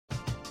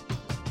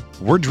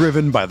We're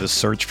driven by the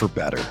search for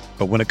better.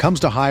 But when it comes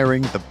to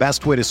hiring, the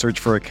best way to search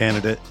for a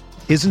candidate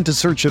isn't to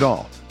search at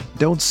all.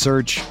 Don't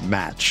search,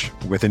 match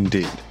with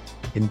Indeed.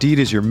 Indeed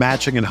is your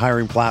matching and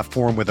hiring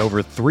platform with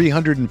over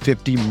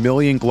 350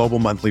 million global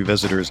monthly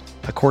visitors,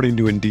 according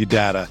to Indeed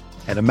data,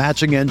 and a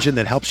matching engine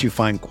that helps you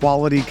find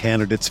quality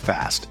candidates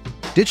fast.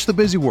 Ditch the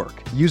busy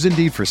work. Use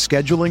Indeed for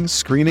scheduling,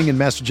 screening, and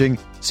messaging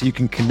so you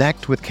can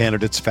connect with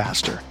candidates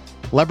faster.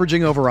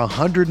 Leveraging over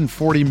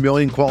 140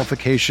 million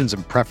qualifications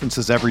and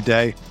preferences every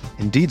day,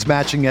 Indeed's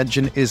matching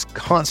engine is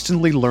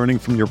constantly learning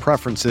from your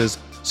preferences,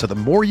 so the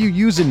more you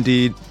use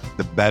Indeed,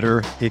 the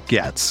better it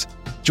gets.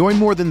 Join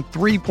more than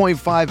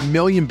 3.5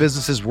 million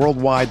businesses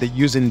worldwide that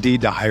use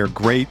Indeed to hire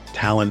great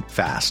talent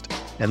fast.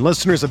 And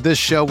listeners of this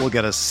show will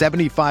get a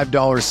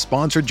 $75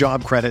 sponsored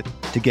job credit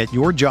to get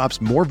your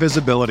jobs more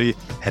visibility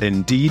at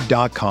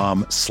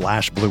Indeed.com/Blue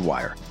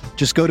Wire.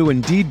 Just go to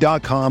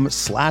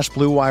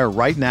Indeed.com/Blue Wire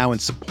right now and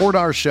support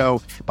our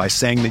show by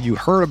saying that you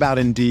heard about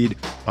Indeed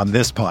on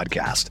this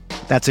podcast.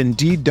 That's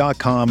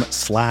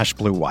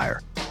Indeed.com/Blue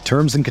Wire.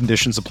 Terms and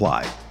conditions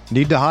apply.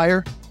 Need to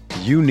hire?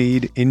 You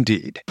need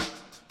Indeed.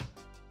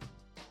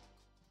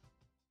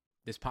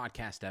 This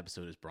podcast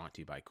episode is brought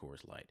to you by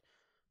Coors Light.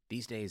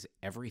 These days,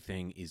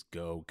 everything is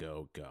go,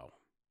 go, go.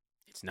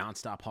 It's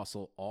nonstop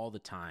hustle all the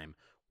time.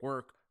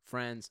 Work,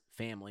 friends,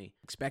 family,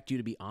 expect you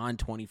to be on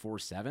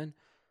 24/7.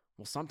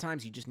 Well,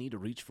 sometimes you just need to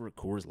reach for a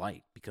Coors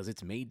Light because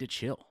it's made to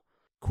chill.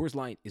 Coors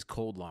Light is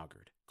cold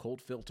lagered,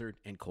 cold filtered,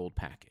 and cold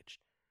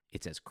packaged.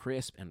 It's as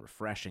crisp and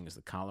refreshing as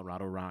the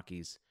Colorado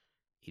Rockies.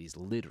 It is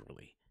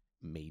literally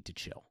made to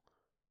chill.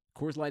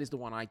 Coors Light is the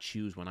one I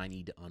choose when I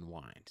need to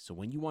unwind. So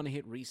when you want to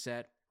hit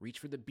reset, reach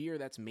for the beer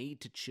that's made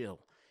to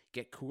chill.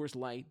 Get Coors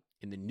Light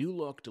in the new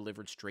look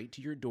delivered straight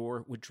to your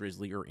door with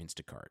Drizzly or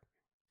Instacart.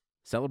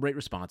 Celebrate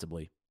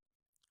responsibly.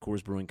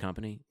 Coors Brewing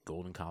Company,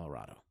 Golden,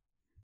 Colorado.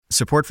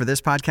 Support for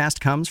this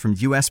podcast comes from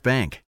U.S.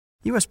 Bank.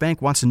 U.S.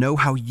 Bank wants to know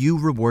how you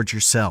reward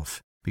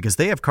yourself because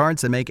they have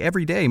cards that make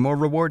every day more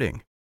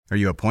rewarding. Are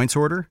you a points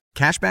hoarder,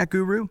 cashback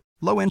guru,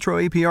 low intro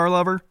APR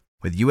lover?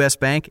 With U.S.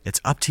 Bank, it's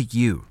up to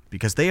you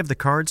because they have the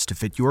cards to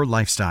fit your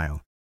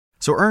lifestyle.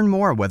 So earn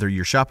more whether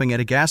you're shopping at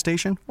a gas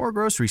station or a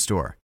grocery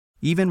store,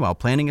 even while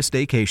planning a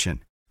staycation.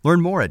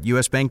 Learn more at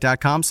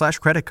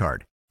usbank.com/credit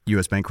card.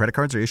 U.S. Bank credit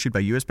cards are issued by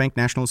U.S. Bank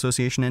National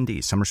Association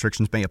ND. Some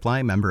restrictions may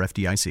apply. Member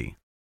FDIC.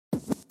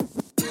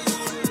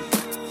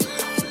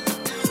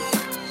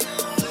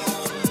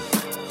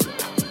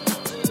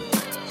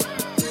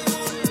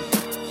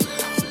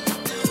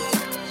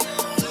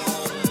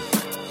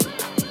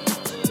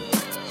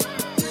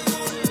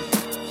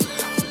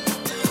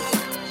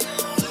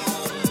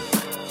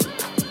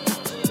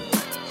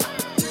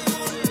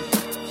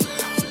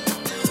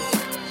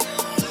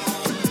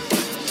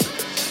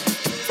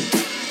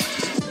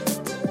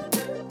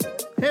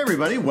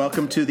 Everybody,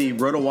 welcome to the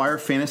RotoWire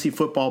Fantasy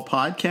Football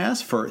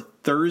Podcast for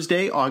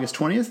Thursday, August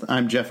 20th.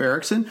 I'm Jeff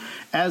Erickson.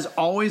 As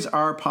always,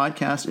 our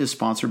podcast is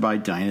sponsored by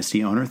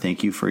Dynasty Owner.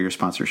 Thank you for your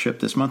sponsorship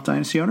this month,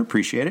 Dynasty Owner.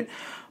 Appreciate it.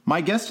 My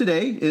guest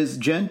today is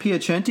Jen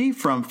Piacenti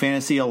from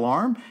Fantasy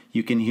Alarm.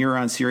 You can hear her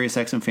on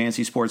SiriusXM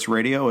Fantasy Sports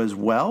Radio as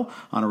well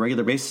on a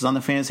regular basis on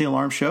the Fantasy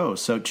Alarm show.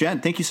 So,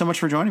 Jen, thank you so much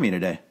for joining me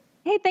today.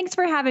 Hey, thanks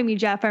for having me,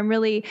 Jeff. I'm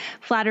really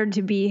flattered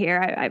to be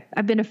here.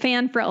 I've been a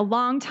fan for a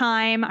long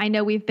time. I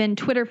know we've been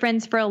Twitter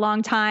friends for a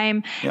long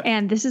time,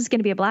 and this is going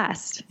to be a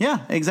blast. Yeah,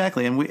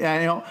 exactly. And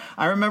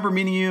I remember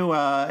meeting you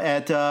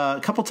at a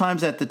couple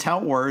times at the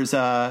Tout Wars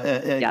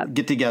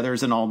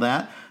get-togethers and all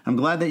that. I'm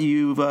glad that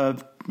you've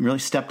really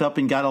stepped up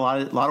and got a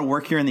lot of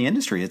work here in the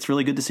industry. It's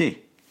really good to see.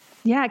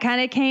 Yeah, it kind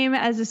of came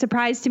as a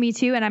surprise to me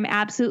too, and I'm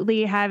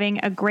absolutely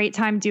having a great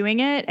time doing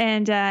it.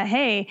 And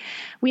hey,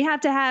 we have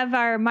to have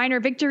our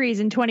minor victories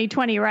in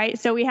 2020, right?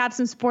 So we have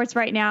some sports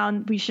right now,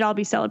 and we should all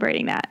be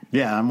celebrating that.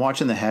 Yeah, I'm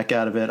watching the heck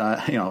out of it.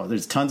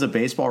 There's tons of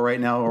baseball right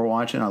now we're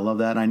watching. I love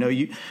that. And I know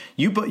you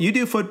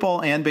do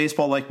football and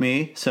baseball like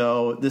me,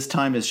 so this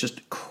time is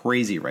just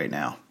crazy right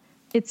now.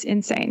 It's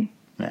insane.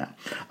 Yeah.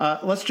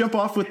 Let's jump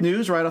off with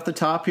news right off the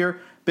top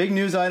here. Big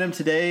news item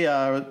today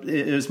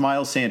is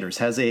Miles Sanders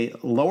has a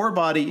lower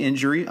body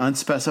injury,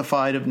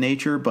 unspecified of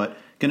nature, but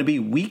going to be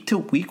week to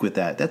week with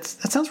that. That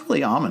sounds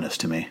really ominous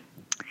to me.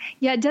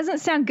 Yeah, it doesn't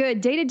sound good.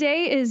 Day to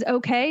day is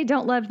okay.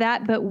 Don't love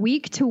that. But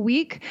week to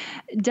week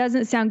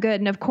doesn't sound good.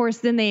 And of course,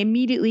 then they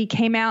immediately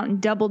came out and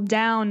doubled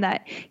down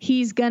that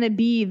he's going to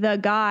be the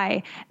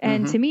guy.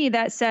 And to me,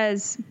 that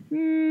says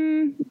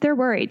they're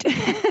worried.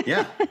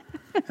 Yeah,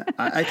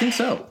 I think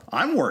so.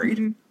 I'm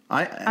worried.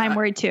 I'm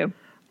worried too.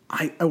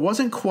 I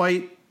wasn't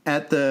quite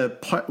at the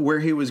where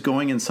he was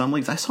going in some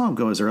leagues. I saw him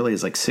go as early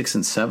as like 6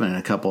 and 7 in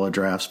a couple of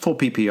drafts, full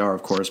PPR,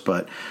 of course,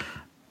 but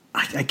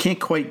I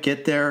can't quite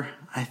get there.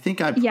 I think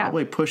I'd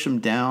probably push him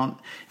down.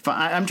 If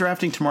I'm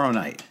drafting tomorrow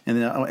night in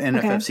the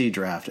NFFC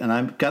draft, and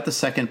I've got the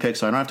second pick,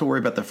 so I don't have to worry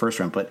about the first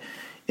round. But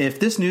if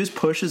this news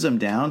pushes him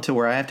down to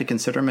where I have to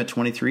consider him at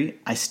 23,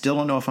 I still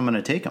don't know if I'm going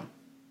to take him.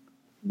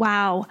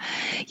 Wow.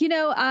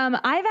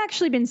 I've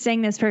actually been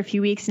saying this for a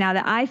few weeks now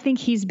that I think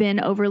he's been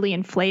overly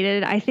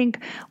inflated. I think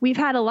we've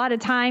had a lot of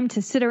time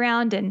to sit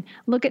around and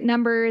look at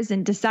numbers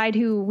and decide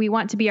who we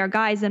want to be our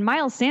guys. And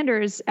Miles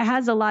Sanders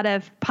has a lot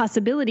of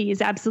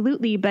possibilities,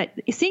 absolutely. But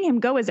seeing him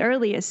go as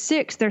early as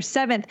 6th or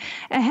 7th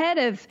ahead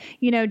of,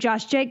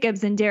 Josh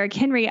Jacobs and Derrick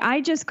Henry,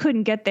 I just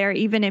couldn't get there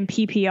even in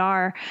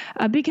PPR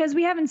because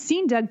we haven't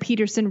seen Doug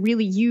Peterson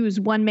really use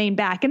one main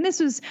back. And this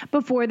was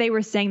before they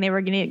were saying they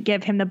were going to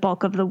give him the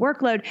bulk of the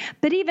workload.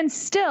 But even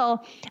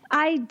still,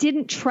 I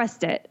didn't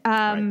trust it.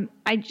 Right.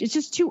 It's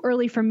just too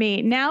early for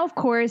me. Now, of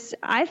course,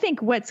 I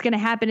think what's going to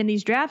happen in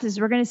these drafts is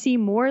we're going to see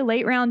more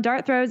late round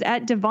dart throws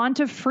at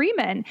Devonta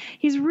Freeman.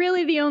 He's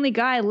really the only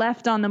guy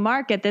left on the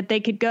market that they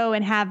could go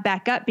and have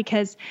back up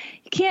because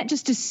you can't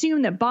just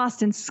assume that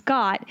Boston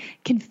Scott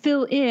can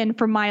fill in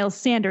for Miles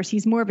Sanders.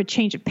 He's more of a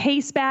change of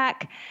pace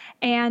back.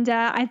 And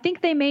I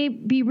think they may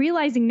be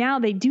realizing now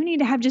they do need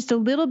to have just a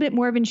little bit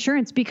more of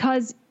insurance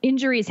because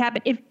injuries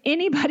happen. If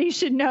anybody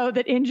should know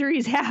that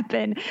injuries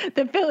happen,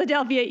 the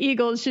Philadelphia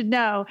Eagles should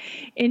know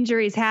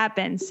injuries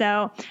happen.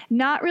 So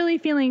not really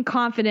feeling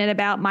confident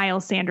about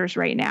Miles Sanders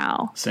right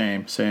now.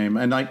 Same.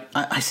 And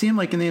I see him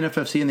like in the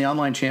NFFC in the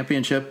online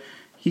championship.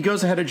 He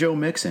goes ahead of Joe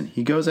Mixon.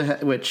 He goes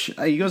ahead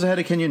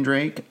of Kenyon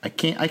Drake. I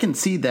can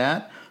see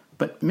that.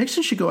 But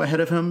Mixon should go ahead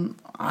of him,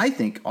 I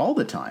think, all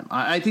the time.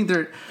 I think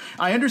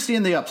I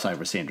understand the upside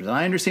with Sanders, and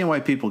I understand why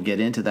people get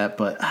into that,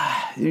 but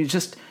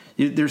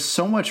there's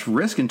so much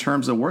risk in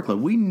terms of workload.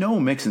 We know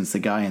Mixon's the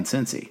guy in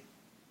Cincy.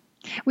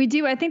 We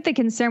do. I think the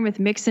concern with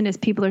Mixon is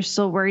people are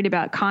still worried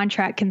about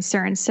contract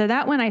concerns. So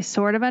that one I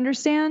sort of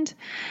understand.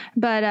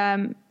 But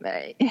I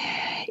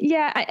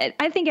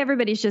think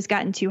everybody's just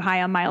gotten too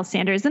high on Miles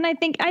Sanders. And I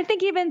think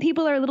even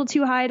people are a little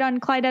too high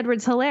on Clyde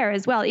Edwards-Helaire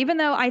as well. Even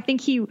though I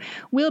think he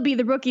will be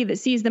the rookie that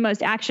sees the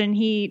most action,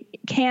 he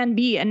can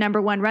be a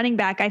number one running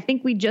back. I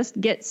think we just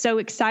get so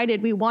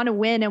excited. We want to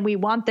win and we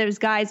want those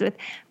guys with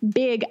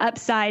big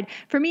upside.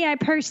 For me, I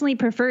personally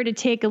prefer to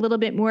take a little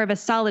bit more of a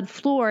solid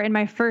floor in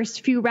my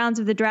first few rounds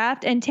of the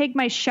draft and take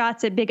my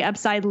shots at big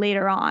upside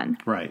later on.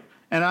 Right.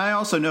 And I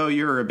also know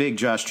you're a big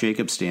Josh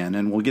Jacobs stan,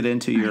 and we'll get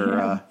into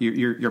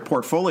your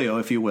portfolio,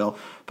 if you will.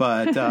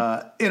 But,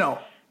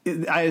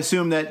 I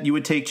assume that you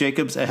would take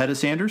Jacobs ahead of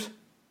Sanders?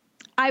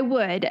 I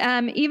would,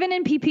 even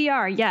in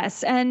PPR,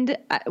 yes. And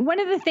one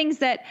of the things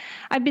that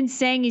I've been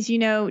saying is,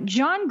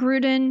 John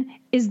Gruden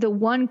is the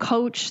one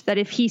coach that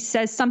if he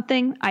says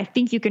something, I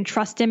think you can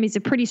trust him. He's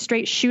a pretty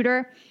straight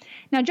shooter.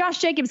 Now, Josh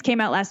Jacobs came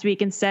out last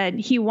week and said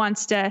he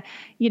wants to,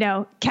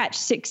 catch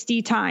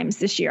 60 times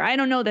this year. I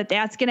don't know that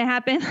that's going to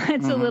happen.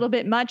 It's a little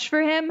bit much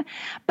for him,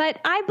 but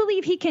I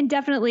believe he can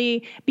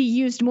definitely be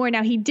used more.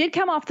 Now, he did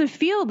come off the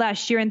field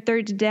last year in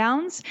third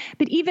downs,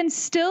 but even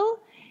still,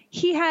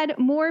 he had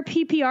more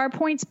PPR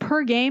points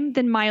per game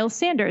than Miles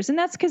Sanders. And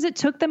that's because it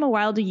took them a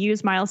while to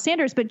use Miles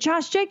Sanders. But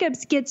Josh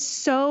Jacobs gets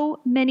so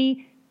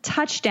many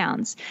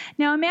touchdowns.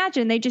 Now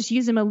imagine they just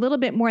use him a little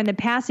bit more in the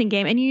passing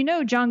game.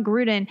 And John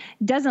Gruden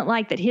doesn't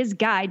like that his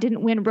guy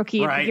didn't win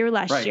Rookie of the Year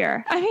last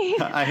year. I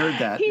mean, I heard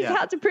that. He's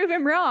out to prove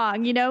him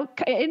wrong, and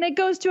it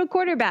goes to a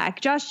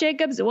quarterback. Josh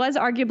Jacobs was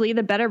arguably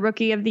the better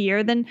Rookie of the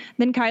Year than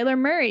Kyler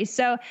Murray.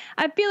 So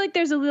I feel like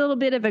there's a little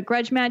bit of a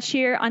grudge match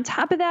here. On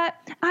top of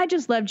that, I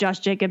just love Josh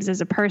Jacobs as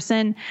a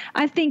person.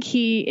 I think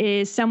he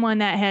is someone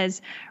that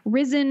has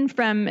risen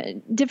from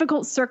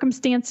difficult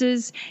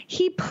circumstances.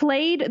 He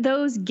played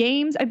those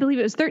games. I believe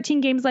it was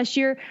 13 games last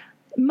year,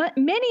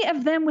 many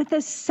of them with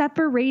a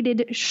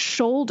separated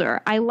shoulder.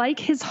 I like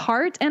his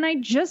heart, and I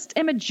just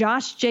am a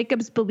Josh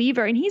Jacobs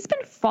believer, and he's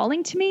been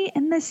falling to me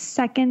in the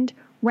second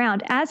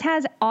round, as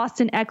has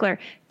Austin Eckler.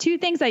 Two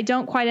things I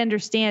don't quite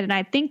understand, and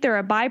I think they're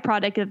a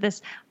byproduct of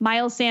this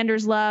Miles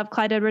Sanders love,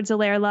 Clyde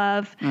Edwards-Helaire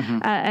love,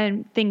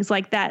 and things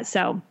like that.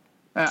 So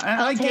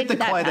I get the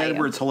Clyde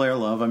Edwards-Helaire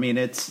love. I mean,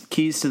 it's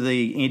keys to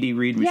the Andy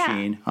Reid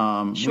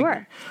machine.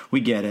 Sure.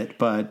 We get it,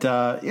 but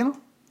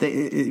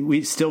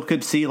we still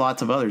could see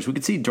lots of others. We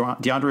could see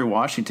DeAndre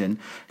Washington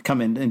come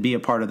in and be a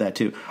part of that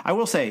too. I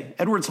will say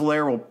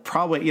Edwards-Helaire will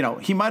probably,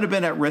 he might have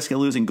been at risk of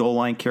losing goal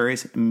line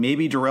carries.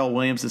 Maybe Darrell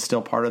Williams is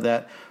still part of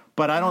that,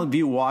 but I don't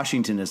view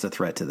Washington as a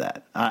threat to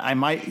that. I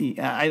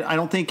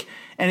don't think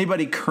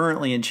anybody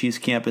currently in Chiefs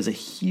camp is a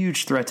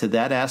huge threat to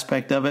that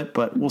aspect of it,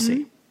 but we'll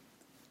see.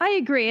 I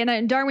agree.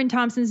 And Darwin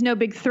Thompson's no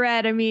big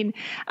threat. I mean,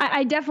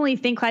 I definitely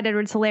think Clyde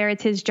Edwards-Helaire,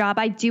 it's his job.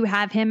 I do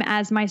have him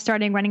as my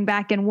starting running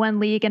back in one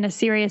league, in a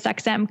Sirius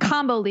XM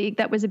combo league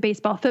that was a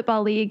baseball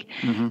football league.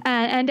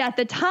 And at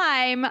the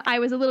time, I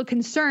was a little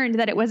concerned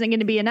that it wasn't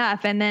going to be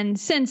enough. And then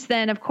since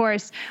then, of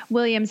course,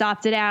 Williams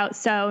opted out.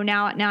 So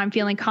now I'm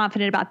feeling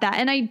confident about that.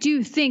 And I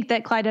do think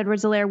that Clyde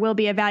Edwards-Helaire will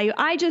be a value.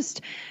 I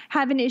just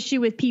have an issue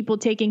with people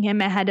taking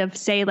him ahead of,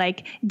 say,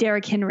 like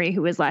Derrick Henry,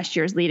 who was last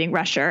year's leading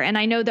rusher. And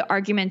I know the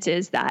argument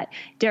is that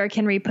Derrick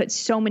Henry put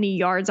so many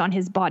yards on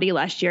his body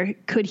last year.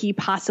 Could he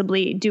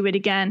possibly do it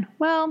again?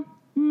 Well,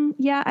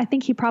 yeah, I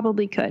think he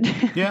probably could.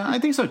 Yeah, I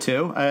think so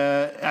too.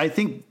 I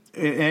think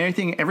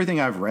everything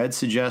I've read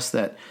suggests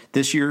that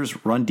this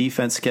year's run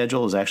defense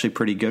schedule is actually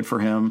pretty good for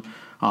him.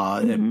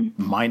 It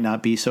might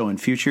not be so in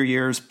future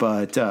years,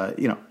 but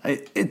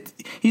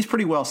he's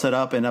pretty well set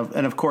up. And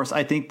of course,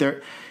 I think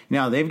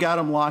they've got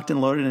him locked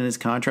and loaded in his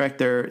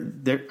contract.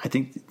 I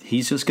think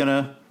he's just going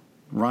to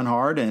run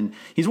hard, and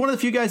he's one of the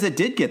few guys that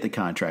did get the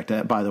contract.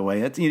 By the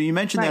way, you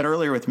mentioned that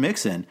earlier with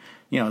Mixon.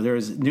 There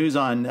was news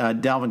on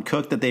Dalvin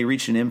Cook that they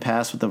reached an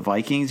impasse with the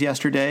Vikings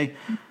yesterday.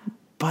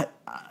 But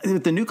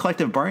with the new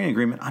collective bargaining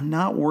agreement, I'm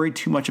not worried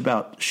too much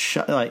about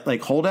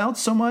like holdouts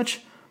so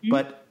much,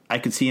 but I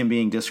could see him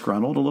being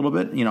disgruntled a little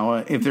bit.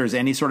 If there's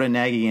any sort of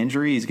nagging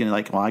injury, he's going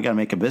to I got to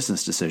make a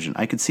business decision.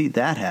 I could see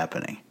that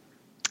happening.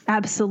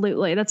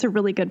 Absolutely. That's a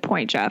really good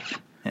point,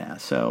 Jeff. Yeah,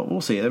 so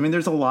we'll see. I mean,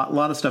 there's a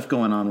lot of stuff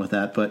going on with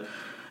that, but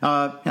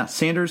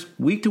Sanders,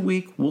 week to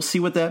week, we'll see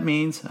what that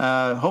means.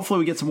 Hopefully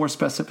we get some more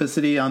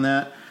specificity on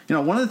that.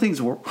 One of the things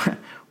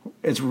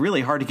it's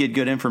really hard to get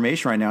good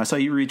information right now. I saw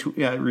you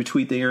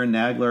retweet the Aaron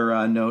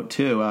Nagler note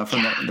too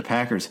from the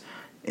Packers.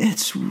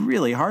 It's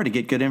really hard to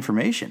get good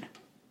information.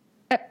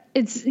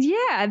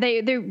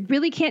 They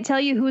really can't tell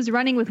you who's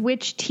running with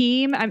which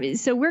team. I mean,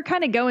 so we're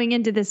kind of going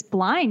into this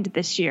blind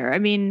this year. I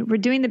mean, we're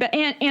doing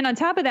and on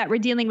top of that, we're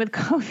dealing with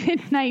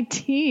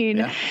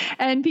COVID-19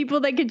 and people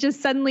that could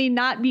just suddenly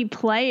not be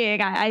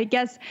playing. I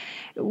guess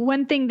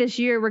one thing this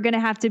year we're going to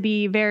have to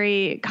be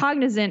very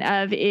cognizant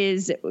of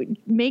is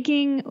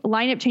making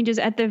lineup changes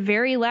at the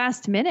very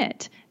last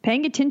minute.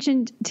 Paying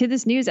attention to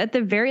this news at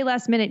the very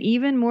last minute,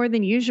 even more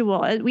than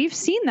usual. We've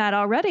seen that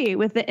already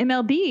with the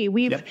MLB.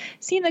 We've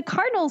seen the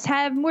Cardinals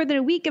have more than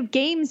a week of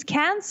games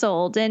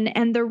canceled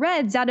and the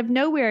Reds out of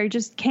nowhere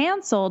just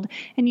canceled.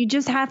 And you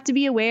just have to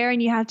be aware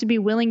and you have to be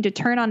willing to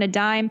turn on a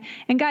dime.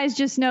 And guys,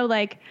 just know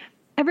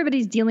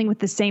everybody's dealing with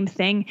the same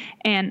thing.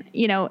 And,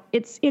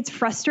 it's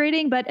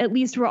frustrating, but at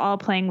least we're all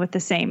playing with the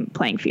same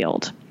playing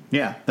field.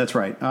 Yeah, that's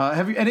right.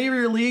 Have any of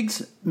your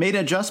leagues made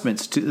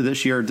adjustments to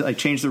this year, like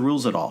change the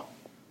rules at all?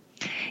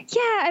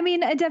 Yeah, I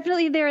mean,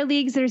 definitely there are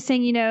leagues that are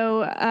saying,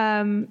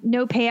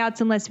 no payouts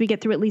unless we get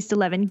through at least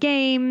 11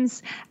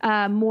 games,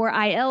 more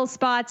IL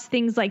spots,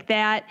 things like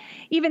that.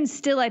 Even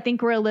still, I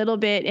think we're a little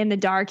bit in the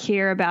dark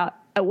here about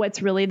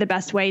what's really the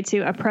best way to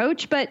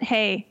approach. But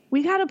hey,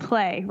 we got to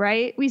play,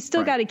 right? We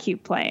still got to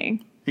keep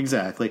playing.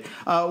 Exactly.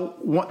 The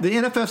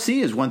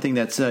NFFC is one thing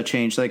that's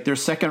changed. Like their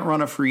second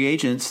run of free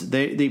agents,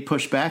 they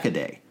pushed back a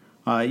day.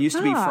 It used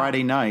to be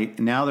Friday night.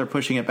 Now they're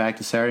pushing it back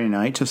to Saturday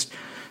night. Just,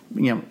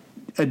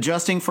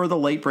 adjusting for the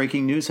late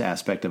breaking news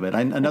aspect of it.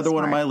 Another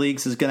one of my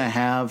leagues is going to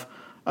have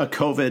a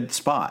COVID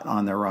spot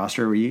on their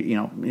roster where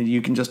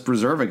you can just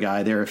reserve a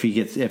guy there if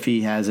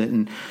he has it.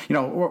 And,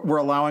 we're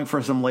allowing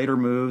for some later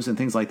moves and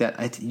things like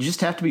that. You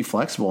just have to be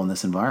flexible in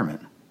this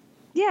environment.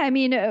 Yeah, I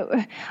mean,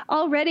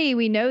 already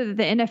we know that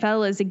the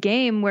NFL is a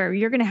game where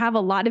you're going to have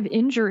a lot of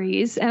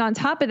injuries. And on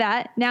top of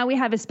that, now we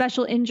have a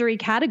special injury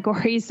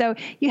category. So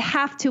you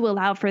have to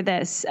allow for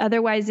this.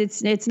 Otherwise,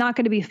 it's not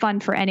going to be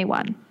fun for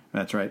anyone.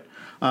 That's right.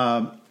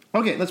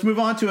 Okay, let's move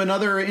on to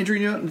another injury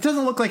news. It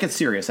doesn't look like it's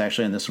serious,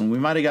 actually, in this one. We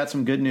might have got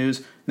some good news.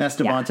 And that's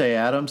Devontae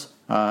Adams.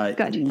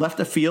 Left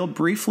the field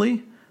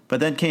briefly, but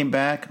then came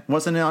back.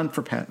 Wasn't on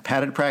for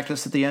padded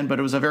practice at the end, but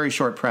it was a very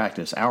short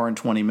practice, hour and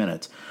 20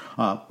 minutes.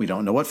 We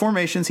don't know what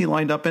formations he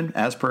lined up in,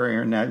 as per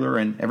Aaron Nagler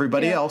and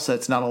everybody else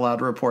that's not allowed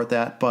to report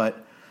that.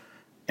 But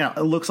it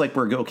looks like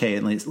we're okay,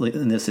 at least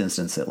in this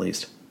instance, at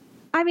least.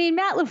 I mean,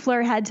 Matt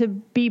LaFleur had to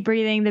be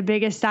breathing the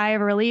biggest sigh of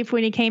relief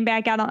when he came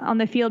back out on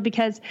the field,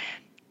 because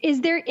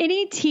is there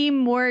any team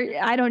more,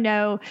 I don't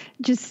know,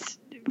 just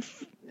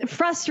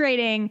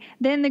frustrating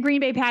than the Green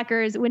Bay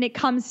Packers when it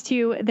comes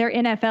to their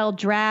NFL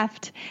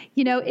draft?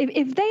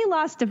 If they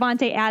lost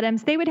Devontae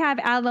Adams, they would have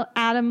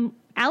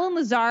Alan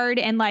Lazard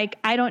and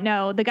I don't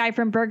know, the guy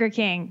from Burger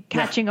King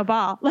catching a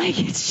ball.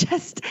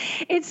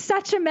 It's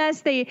such a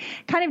mess. They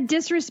kind of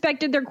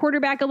disrespected their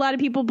quarterback, a lot of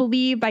people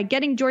believe, by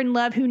getting Jordan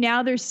Love, who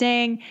now they're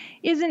saying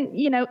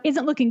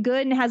isn't looking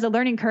good and has a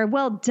learning curve.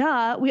 Well,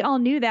 duh. We all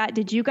knew that.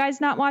 Did you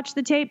guys not watch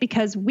the tape?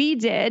 Because we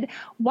did.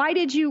 Why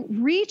did you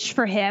reach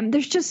for him?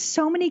 There's just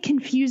so many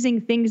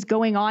confusing things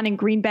going on in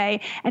Green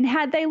Bay. And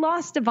had they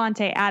lost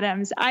Devontae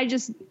Adams, I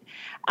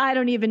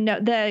don't even know.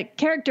 The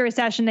character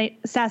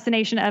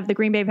assassination of the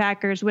Green Bay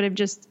Packers would have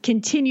just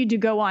continued to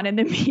go on in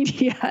the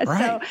media.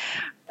 Right.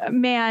 So,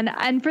 man,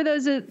 and for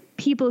those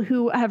people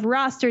who have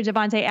rostered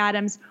Devontae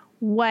Adams,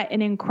 what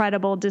an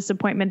incredible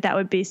disappointment that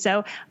would be.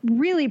 So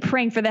really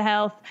praying for the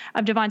health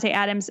of Devontae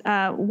Adams,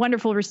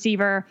 wonderful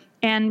receiver,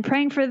 and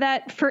praying for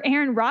that for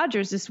Aaron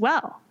Rodgers as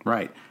well.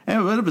 Right.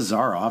 And what a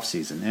bizarre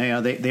offseason.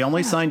 They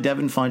only signed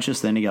Devin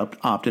Funchess, then he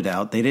opted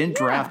out. They didn't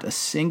draft a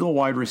single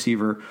wide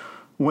receiver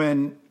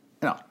when,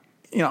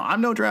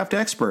 I'm no draft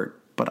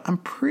expert, but I'm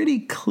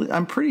pretty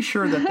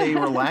sure that they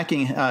were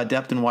lacking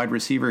depth in wide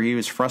receiver. He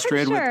was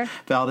frustrated with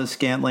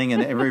Valdez-Scantling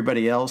and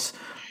everybody else.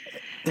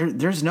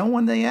 There's no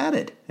one they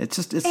added. It's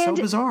so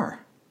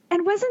bizarre.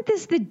 And wasn't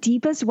this the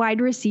deepest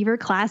wide receiver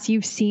class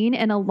you've seen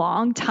in a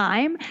long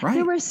time? Right.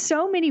 There were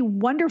so many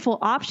wonderful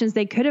options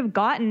they could have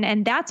gotten.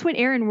 And that's what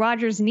Aaron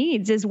Rodgers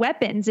needs is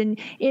weapons. And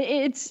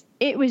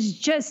it was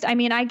just, I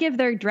mean, I give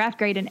their draft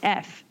grade an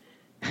F.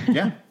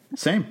 Yeah,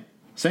 same.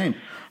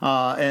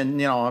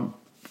 And,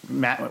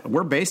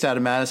 we're based out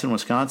of Madison,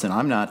 Wisconsin.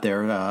 I'm not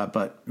there,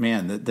 but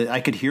man, I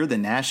could hear the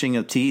gnashing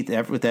of teeth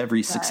with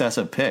every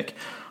successive pick.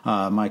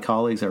 My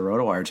colleagues at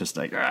RotoWire just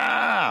like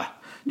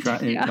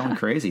going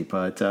crazy.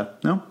 But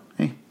no,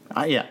 hey,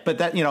 but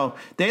that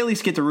they at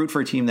least get to root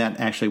for a team that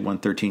actually won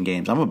 13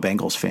 games. I'm a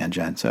Bengals fan,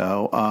 Jen.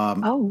 So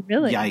oh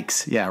really?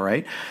 Yikes! Yeah,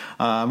 right.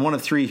 I'm one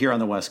of 3 here on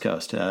the West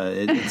Coast.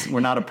 We're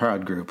not a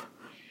proud group.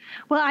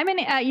 Well, I'm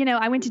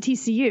I went to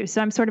TCU,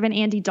 so I'm sort of an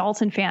Andy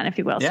Dalton fan, if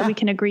you will. So we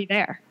can agree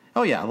there.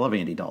 Oh yeah, I love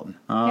Andy Dalton.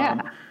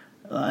 I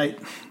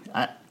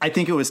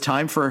think it was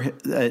time for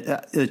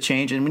a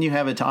change, and when you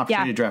have an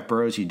opportunity to draft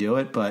Burrows, you do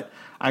it. But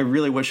I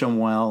really wish him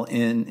well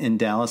in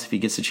Dallas if he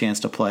gets a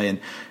chance to play. And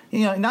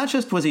not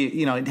just was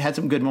he had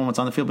some good moments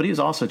on the field, but he was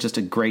also just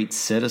a great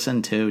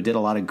citizen too. Did a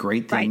lot of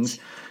great things.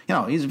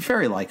 Right. He's a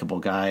very likable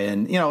guy,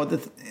 and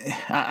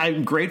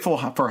I'm grateful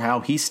for how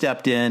he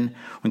stepped in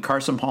when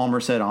Carson Palmer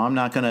said, "Oh, I'm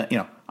not gonna,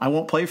 I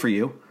won't play for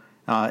you."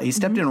 He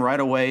stepped in right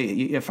away.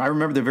 If I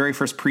remember the very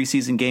first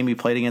preseason game he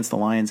played against the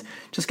Lions,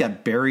 just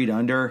got buried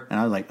under, and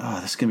I was like,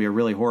 "Oh, this is gonna be a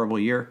really horrible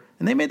year."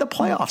 And they made the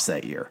playoffs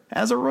that year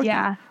as a rookie.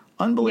 Yeah,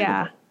 unbelievable.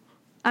 Yeah,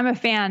 I'm a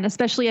fan,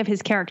 especially of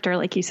his character,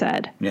 like you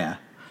said. Yeah,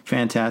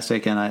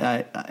 fantastic. And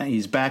I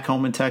he's back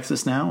home in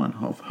Texas now, and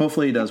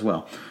hopefully he does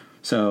well.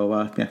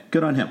 So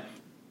good on him.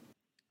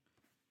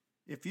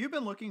 If you've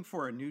been looking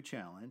for a new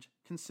challenge,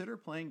 consider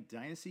playing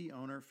Dynasty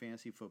Owner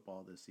Fantasy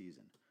Football this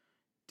season.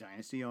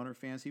 Dynasty Owner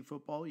Fantasy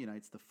Football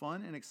unites the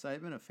fun and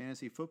excitement of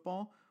fantasy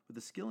football with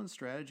the skill and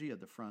strategy of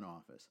the front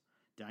office.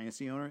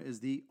 Dynasty Owner is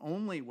the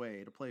only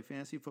way to play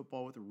fantasy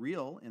football with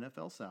real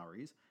NFL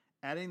salaries,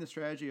 adding the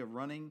strategy of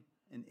running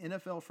an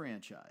NFL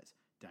franchise.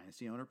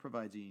 Dynasty Owner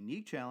provides a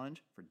unique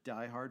challenge for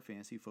die-hard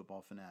fantasy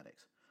football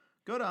fanatics.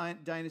 Go to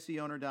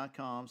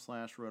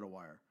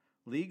dynastyowner.com/RotoWire.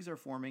 Leagues are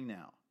forming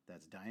now.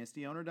 That's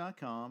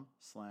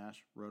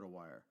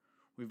dynastyowner.com/RotoWire.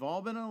 We've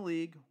all been in a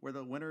league where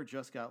the winner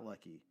just got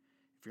lucky.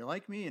 If you're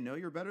like me and know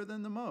you're better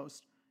than the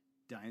most,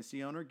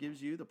 Dynasty Owner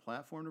gives you the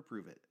platform to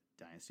prove it.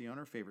 Dynasty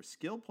Owner favors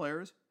skilled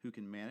players who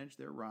can manage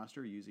their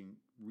roster using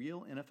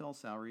real NFL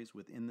salaries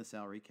within the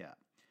salary cap.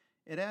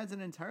 It adds an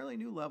entirely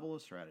new level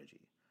of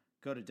strategy.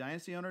 Go to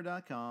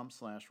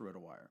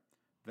dynastyowner.com/RotoWire.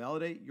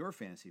 Validate your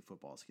fantasy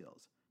football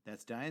skills.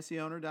 That's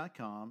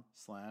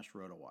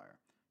dynastyowner.com/RotoWire.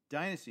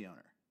 Dynasty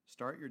Owner.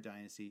 Start your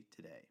dynasty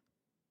today.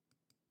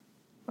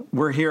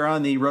 We're here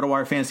on the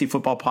RotoWire Fantasy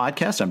Football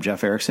Podcast. I'm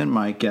Jeff Erickson.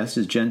 My guest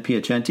is Jen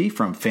Piacenti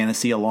from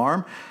Fantasy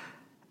Alarm.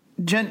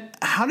 Jen,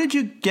 how did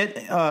you get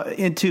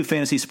into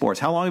fantasy sports?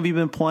 How long have you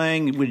been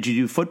playing? Did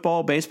you do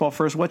football, baseball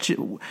first? What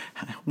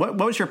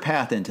was your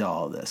path into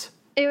all of this?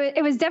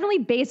 It was definitely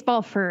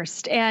baseball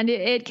first, and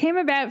it came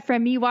about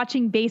from me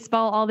watching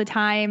baseball all the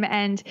time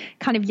and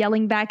kind of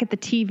yelling back at the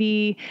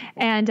TV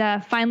and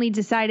finally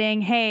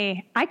deciding,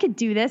 hey, I could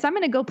do this. I'm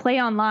going to go play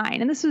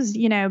online. And this was,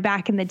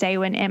 back in the day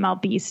when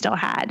MLB still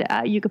had,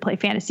 you could play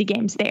fantasy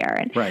games there.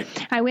 And right.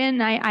 I went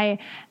and I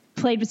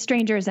played with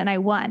strangers and I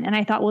won. And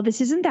I thought, well, this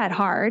isn't that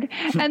hard.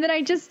 And then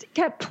I just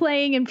kept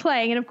playing and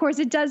playing. And of course,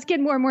 it does get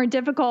more and more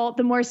difficult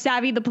the more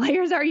savvy the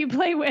players are you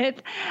play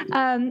with.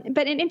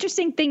 But an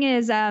interesting thing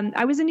is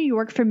I was in New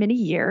York for many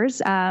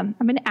years. I'm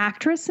an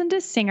actress and a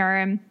singer.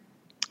 And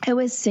I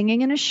was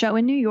singing in a show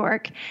in New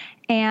York.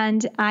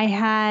 And I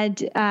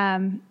had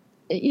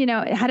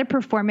had a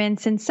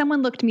performance, and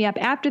someone looked me up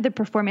after the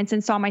performance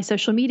and saw my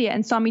social media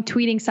and saw me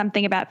tweeting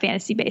something about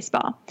fantasy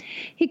baseball.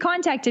 He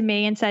contacted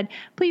me and said,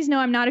 please know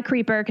I'm not a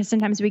creeper, because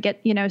sometimes we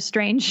get,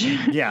 strange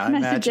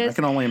messages. I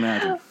can only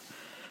imagine.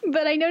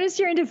 But I noticed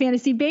you're into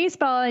fantasy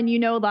baseball and you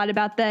know a lot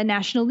about the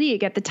National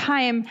League. At the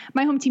time,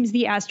 my home team's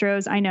the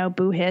Astros. I know,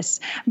 boo hiss.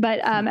 But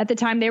at the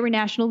time, they were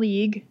National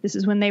League. This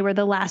is when they were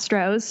the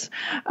Lastros.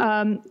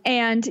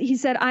 And he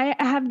said, I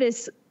have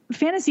this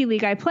fantasy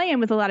league I play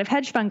in with a lot of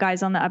hedge fund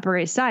guys on the Upper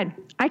East Side.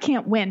 I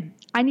can't win.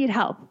 I need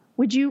help.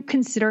 Would you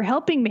consider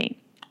helping me?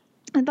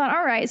 I thought,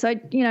 all right. So I,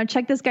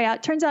 check this guy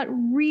out. Turns out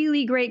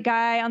really great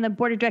guy on the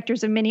board of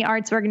directors of many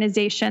arts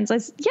organizations. I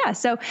said, yeah.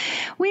 So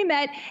we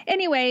met.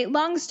 Anyway,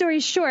 long story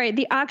short,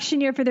 the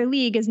auctioneer for their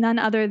league is none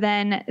other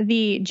than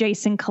the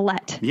Jason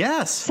Collette.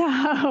 Yes. So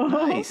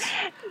nice.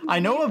 I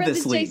know of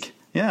this league.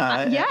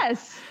 Yeah.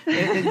 Yes.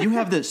 You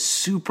have the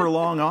super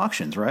long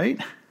auctions,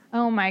 right?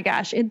 Oh my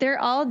gosh.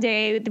 They're all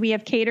day. We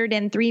have catered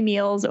in 3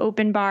 meals,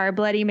 open bar,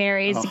 Bloody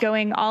Marys,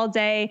 going all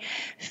day,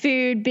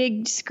 food,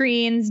 big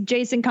screens.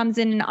 Jason comes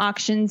in and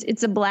auctions.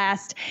 It's a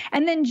blast.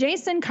 And then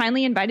Jason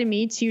kindly invited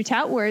me to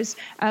Tout Wars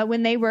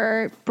when they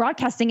were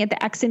broadcasting at the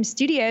XM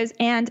studios.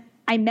 And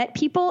I met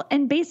people,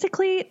 and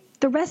basically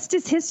the rest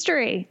is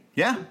history.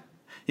 Yeah.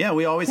 Yeah.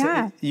 We always,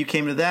 you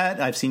came to that.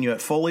 I've seen you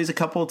at Foley's a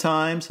couple of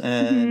times,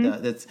 and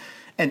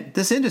And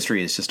this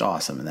industry is just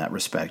awesome in that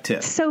respect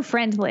too. So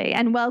friendly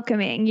and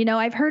welcoming. You know,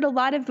 I've heard a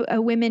lot of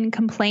women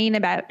complain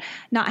about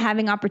not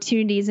having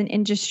opportunities in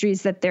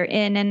industries that they're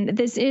in. And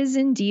this is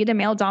indeed a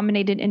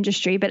male-dominated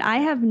industry, but I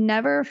have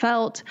never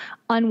felt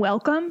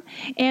unwelcome.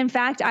 In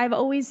fact, I've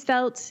always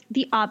felt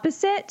the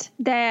opposite,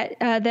 that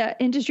the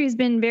industry has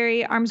been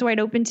very arms wide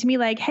open to me.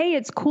 Like, hey,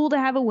 it's cool to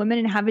have a woman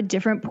and have a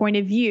different point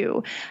of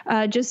view,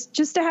 just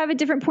to have a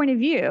different point of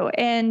view.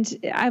 And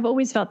I've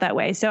always felt that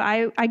way. So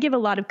I give a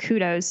lot of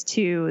kudos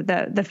to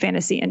the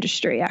fantasy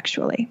industry,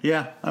 actually.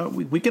 Yeah,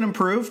 we can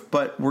improve,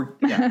 but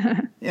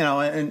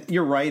and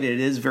you're right. It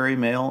is very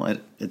male.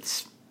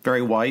 It's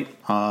very white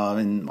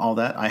and all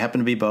that. I happen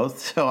to be both,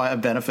 so I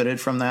have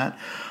benefited from that.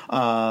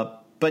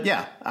 But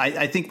yeah,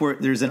 I think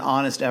there's an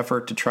honest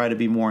effort to try to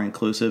be more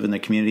inclusive in the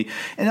community,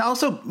 and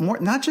also more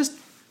not just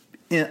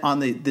on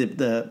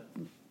the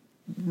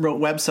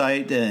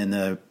website and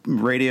the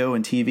radio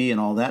and TV and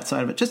all that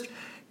side of it. Just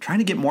trying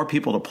to get more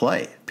people to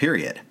play.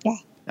 Period. Yeah,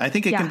 I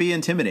think it can be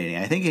intimidating.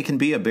 I think it can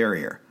be a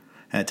barrier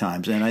at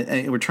times,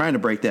 and we're trying to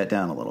break that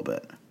down a little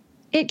bit.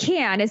 It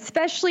can,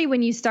 especially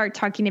when you start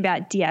talking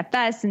about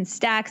DFS and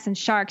stacks and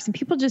sharks, and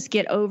people just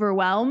get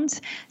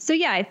overwhelmed. So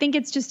yeah, I think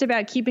it's just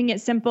about keeping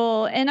it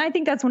simple. And I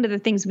think that's one of the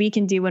things we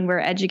can do when we're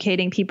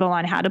educating people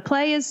on how to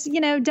play is,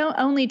 don't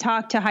only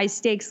talk to high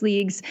stakes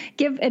leagues,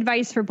 give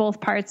advice for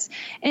both parts.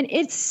 And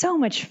it's so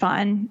much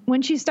fun.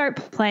 Once you start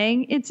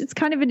playing, it's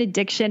kind of an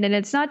addiction. And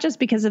it's not just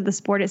because of the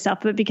sport itself,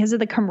 but because of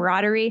the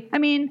camaraderie. I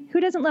mean, who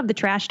doesn't love the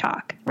trash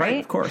talk,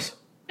 right? Of course.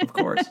 Of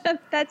course.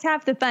 That's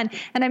half the fun.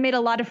 And I made a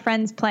lot of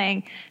friends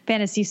playing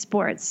fantasy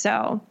sports.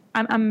 So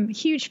I'm a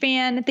huge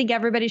fan. I think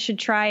everybody should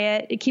try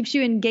it. It keeps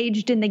you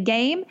engaged in the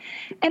game.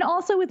 And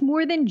also with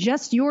more than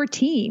just your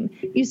team.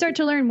 You start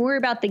to learn more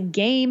about the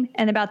game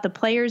and about the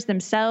players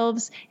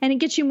themselves. And it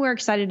gets you more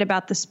excited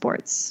about the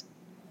sports.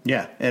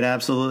 Yeah, it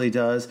absolutely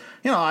does.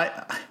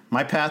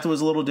 My path was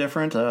a little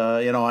different.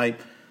 I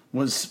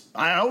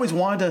always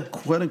wanted to,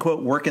 quote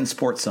unquote, work in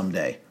sports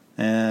someday.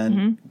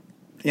 And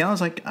I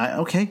was like,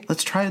 okay,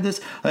 let's try this.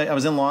 I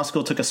was in law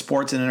school, took a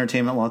sports and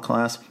entertainment law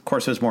class. Of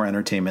course, it was more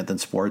entertainment than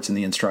sports. And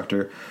the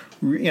instructor,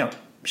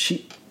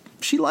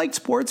 she liked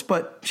sports,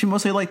 but she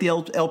mostly liked the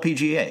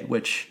LPGA,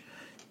 which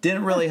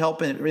didn't really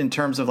help in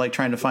terms of like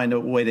trying to find a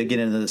way to get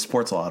into the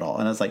sports law at all.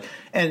 And I was like,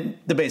 and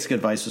the basic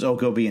advice was,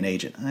 go be an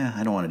agent.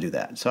 I don't want to do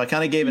that. So I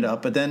kind of gave it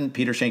up. But then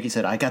Peter Shanky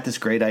said, I got this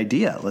great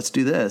idea. Let's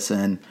do this.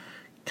 And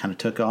kind of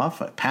took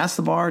off. I passed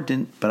the bar,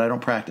 but I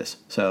don't practice.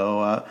 So,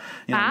 wow.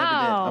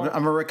 Never did.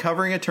 I'm a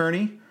recovering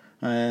attorney,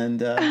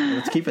 and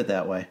let's keep it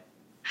that way.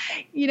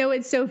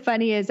 What's so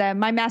funny is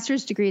my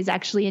master's degree is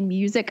actually in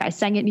music. I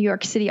sang at New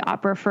York City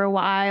Opera for a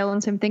while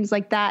and some things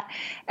like that.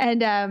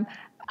 And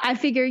I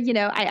figure,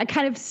 I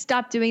kind of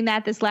stopped doing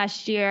that this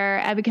last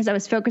year because I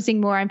was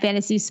focusing more on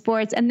fantasy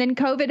sports. And then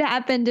COVID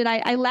happened and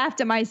I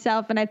laughed at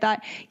myself and I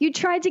thought, you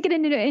tried to get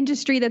into an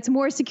industry that's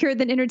more secure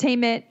than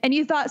entertainment and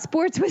you thought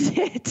sports was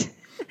it.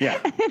 Yeah.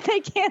 And they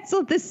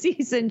canceled the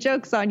season.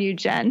 Joke's on you,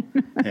 Jen.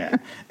 Yeah.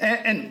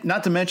 And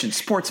not to mention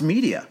sports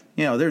media.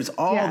 There's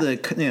all the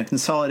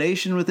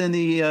consolidation within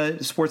the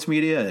sports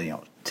media,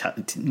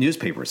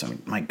 newspapers. I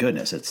mean, my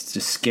goodness, it's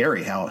just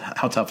scary how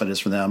tough it is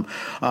for them.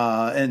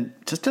 And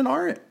just in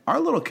our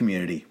little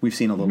community, we've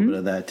seen a little bit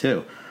of that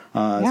too.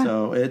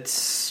 So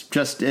it's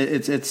just,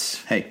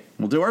 it's, hey,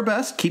 we'll do our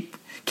best, keep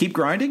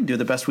grinding, do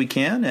the best we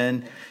can,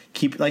 and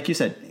keep, like you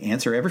said,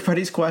 answer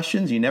everybody's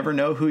questions. You never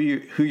know who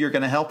you're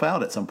going to help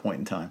out at some point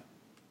in time.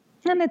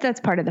 And that's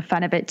part of the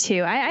fun of it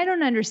too. I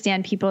don't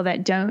understand people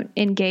that don't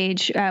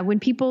engage when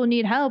people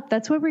need help.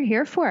 That's what we're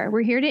here for.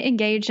 We're here to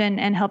engage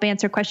and help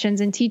answer questions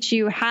and teach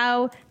you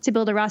how to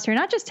build a roster,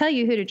 not just tell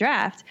you who to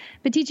draft,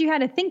 but teach you how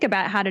to think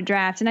about how to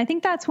draft. And I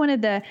think that's one of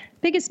the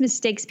biggest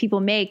mistakes people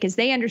make is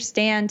they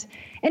understand,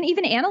 and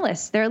even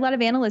analysts, there are a lot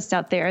of analysts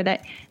out there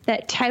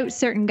that tout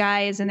certain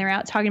guys and they're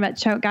out talking about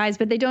tout guys,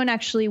 but they don't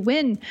actually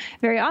win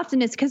very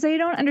often. It's because they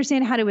don't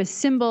understand how to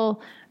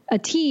assemble a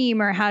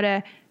team or how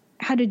to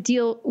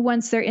deal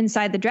once they're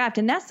inside the draft.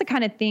 And that's the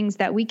kind of things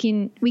that we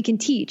can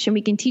teach, and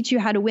we can teach you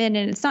how to win.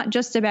 And it's not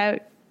just about,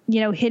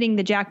 hitting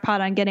the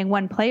jackpot on getting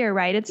one player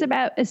right. It's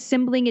about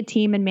assembling a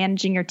team and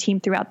managing your team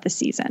throughout the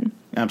season.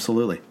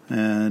 Absolutely.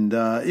 And,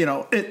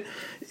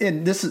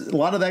 and this is, a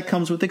lot of that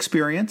comes with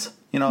experience,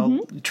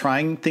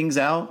 trying things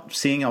out,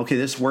 seeing, okay,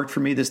 this worked for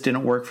me, this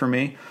didn't work for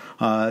me.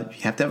 You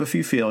have to have a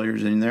few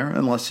failures in there,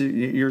 unless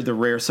you're the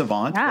rare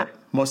savant. Yeah. But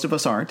most of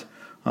us aren't.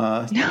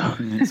 No.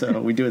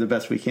 So we do the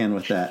best we can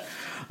with that.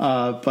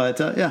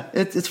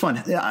 It's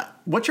fun.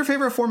 What's your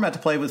favorite format to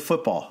play with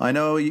football? I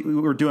know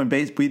we're doing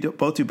we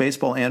both do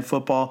baseball and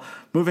football.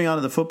 Moving on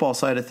to the football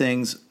side of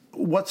things,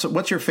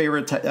 what's your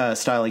favorite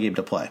style of game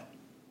to play?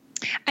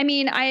 I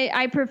mean,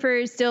 I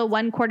prefer still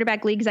one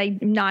quarterback leagues. I'm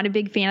not a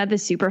big fan of the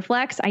super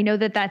flex. I know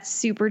that that's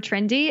super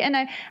trendy. And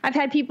I've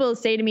had people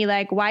say to me,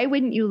 like, why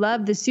wouldn't you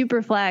love the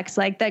super flex?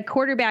 Like, the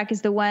quarterback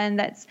is the one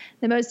that's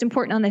the most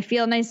important on the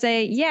field. And I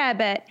say, yeah,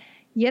 but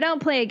you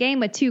don't play a game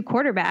with two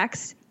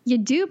quarterbacks. you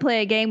do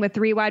play a game with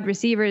 3 wide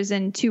receivers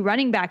and 2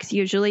 running backs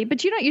usually,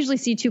 but you don't usually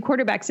see 2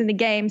 quarterbacks in the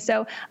game.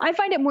 So I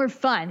find it more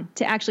fun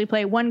to actually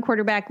play 1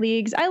 quarterback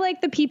leagues. I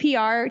like the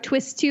PPR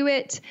twist to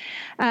it.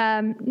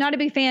 Not a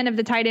big fan of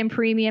the tight end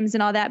premiums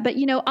and all that, but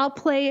I'll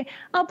play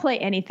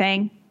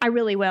anything. I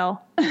really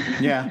will.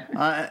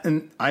 Yeah.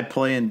 And I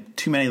play in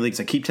too many leagues.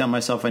 I keep telling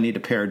myself I need to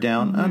pare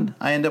down, and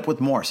I end up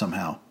with more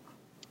somehow.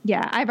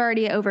 Yeah, I've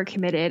already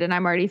overcommitted, and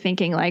I'm already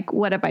thinking, like,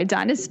 what have I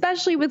done?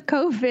 Especially with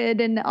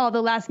COVID and all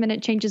the last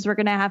minute changes we're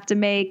going to have to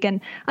make,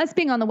 and us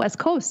being on the West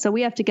Coast, so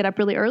we have to get up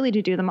really early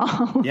to do them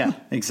all. Yeah,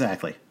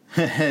 exactly.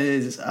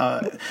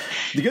 The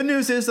good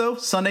news is, though,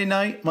 Sunday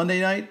night,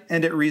 Monday night,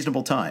 and at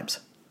reasonable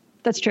times.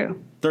 That's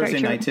true.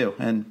 Thursday night, too,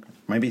 and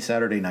maybe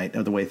Saturday night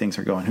of the way things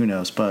are going. Who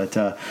knows? But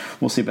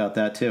we'll see about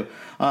that, too.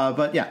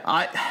 But, yeah,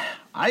 I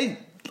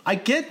like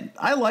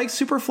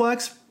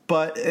Superflex,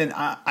 but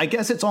I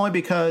guess it's only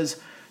because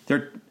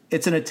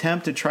it's an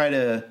attempt to try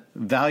to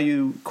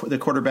value the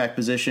quarterback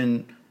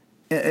position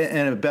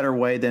in a better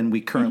way than we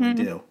currently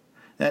do.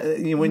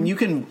 When you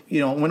can,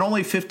 when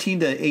only 15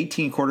 to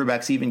 18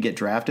 quarterbacks even get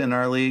drafted in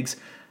our leagues,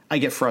 I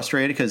get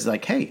frustrated because,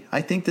 like, hey, I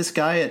think this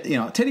guy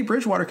Teddy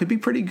Bridgewater could be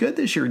pretty good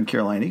this year in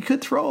Carolina. He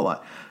could throw a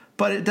lot,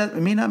 but it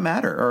may not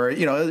matter. Or,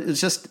 it's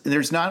just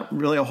there's not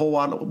really a whole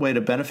lot of way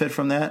to benefit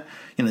from that.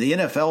 The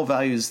NFL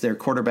values their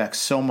quarterbacks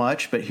so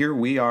much, but here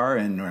we are,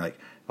 and we're like,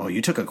 oh, you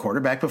took a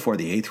quarterback before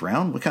the 8th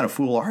round? What kind of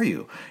fool are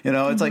you?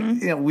 It's like,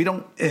 we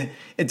don't,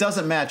 it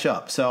doesn't match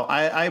up. So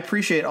I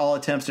appreciate all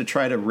attempts to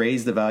try to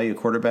raise the value of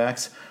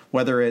quarterbacks,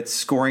 whether it's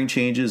scoring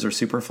changes or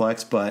super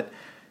flex. But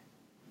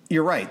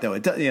you're right, though.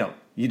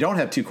 You don't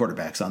have 2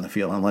 quarterbacks on the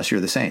field unless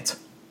you're the Saints.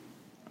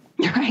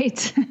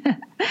 Right.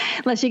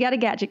 Unless you got a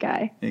gadget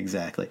guy.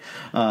 Exactly.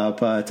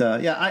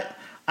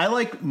 I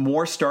like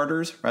more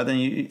starters rather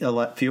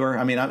than fewer.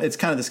 I mean, it's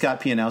kind of the Scott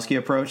Pianowski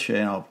approach.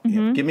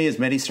 Give me as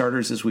many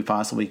starters as we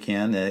possibly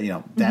can.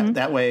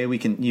 That way we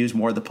can use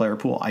more of the player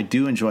pool. I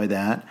do enjoy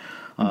that.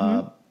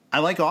 I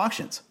like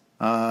auctions.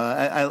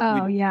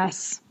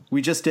 Yes.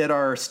 We just did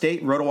our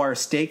state RotoWire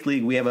Stake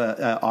League. We have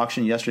a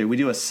auction yesterday. We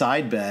do a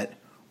side bet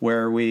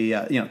where we,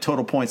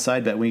 total point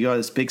side bet. We go to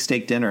this big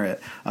steak dinner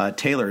at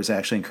Taylor's,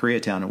 actually in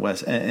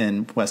Koreatown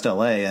in West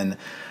LA, and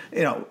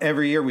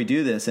every year we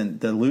do this, and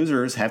the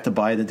losers have to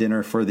buy the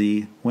dinner for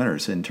the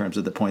winners in terms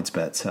of the points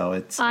bet.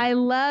 So I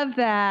love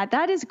that.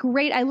 That is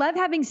great. I love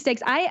having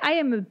stakes. I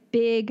am a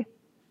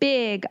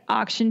big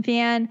auction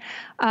fan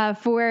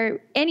for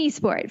any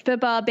sport,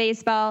 football,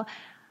 baseball.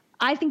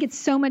 I think it's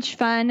so much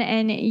fun,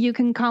 and you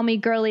can call me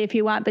girly if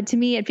you want, but to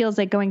me it feels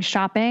like going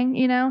shopping,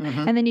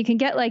 and then you can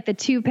get like the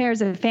 2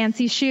 pairs of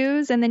fancy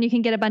shoes, and then you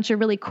can get a bunch of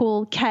really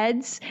cool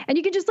keds, and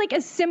you can just like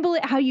assemble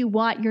it how you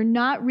want. You're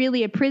not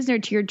really a prisoner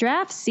to your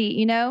draft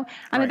seat.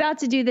 I'm about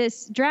to do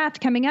this draft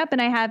coming up, and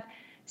I have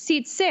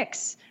seat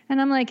 6. And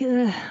I'm like,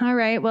 all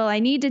right, well,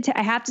 I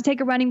have to take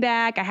a running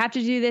back. I have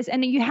to do this.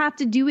 And you have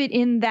to do it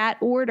in that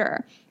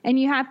order. And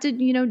you have to,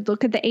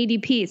 look at the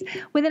ADPs.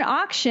 With an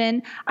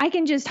auction, I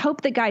can just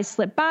hope that guys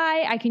slip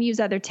by. I can use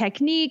other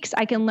techniques.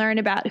 I can learn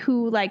about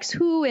who likes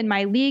who in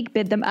my league,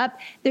 bid them up.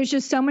 There's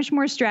just so much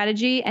more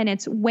strategy, and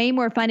it's way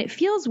more fun. It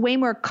feels way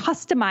more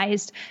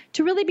customized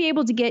to really be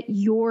able to get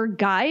your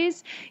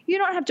guys. You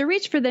don't have to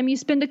reach for them. You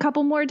spend a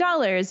couple more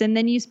dollars, and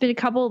then you spend a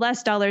couple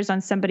less dollars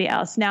on somebody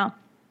else. Now,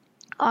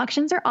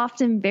 auctions are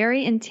often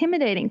very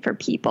intimidating for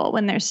people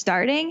when they're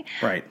starting.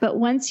 Right. But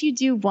once you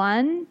do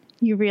one,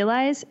 you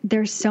realize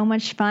they're so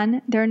much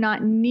fun. They're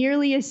not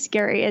nearly as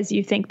scary as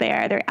you think they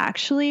are. They're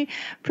actually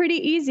pretty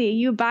easy.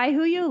 You buy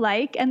who you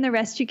like, and the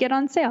rest you get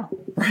on sale.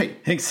 Right.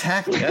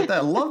 Exactly.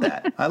 I love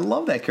that. I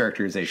love that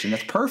characterization.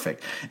 That's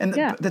perfect. And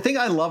the thing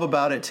I love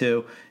about it,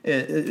 too,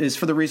 is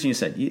for the reason you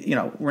said,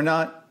 we're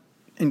not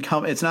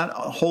it's not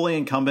wholly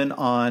incumbent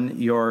on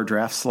your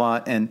draft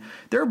slot. And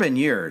there have been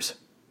years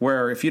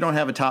where if you don't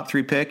have a top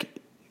 3 pick,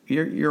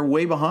 you're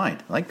way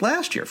behind. Like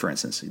last year, for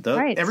instance.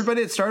 Right.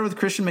 Everybody that started with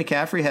Christian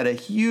McCaffrey had a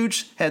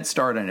huge head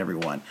start on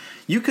everyone.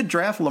 You could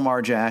draft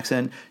Lamar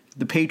Jackson,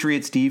 the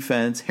Patriots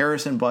defense,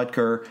 Harrison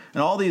Butker,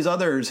 and all these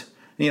others,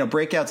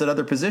 breakouts at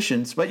other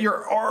positions, but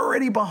you're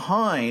already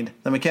behind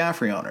the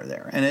McCaffrey owner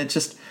there. And it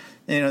just,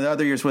 the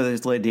other years, whether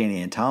it's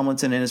LaDainian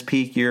Tomlinson in his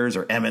peak years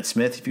or Emmitt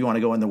Smith, if you want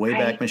to go in the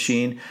Wayback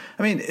Machine,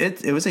 I mean,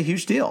 it was a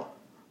huge deal.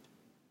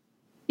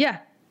 Yeah.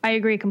 I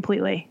agree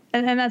completely.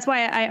 And that's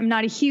why I'm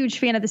not a huge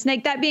fan of the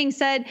snake. That being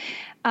said,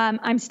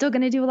 I'm still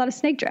going to do a lot of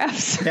snake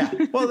drafts. Yeah.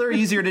 Well, they're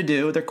easier to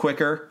do. They're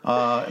quicker.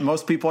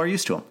 Most people are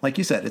used to them. Like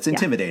you said, it's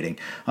intimidating.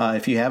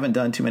 If you haven't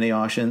done too many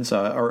auctions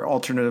or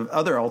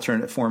other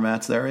alternate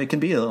formats there, it can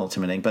be a little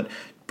intimidating. But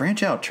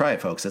branch out. Try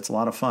it, folks. It's a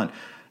lot of fun.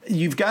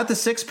 You've got the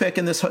 6th pick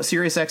in this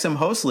SiriusXM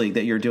host league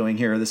that you're doing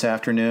here this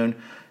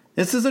afternoon.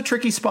 This is a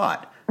tricky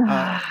spot.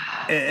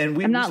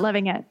 And I'm not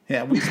loving it.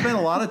 Yeah, we spent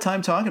a lot of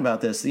time talking about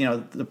this.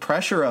 The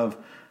pressure of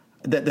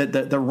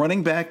the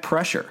running back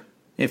pressure.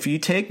 If you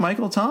take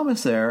Michael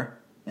Thomas there,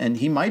 and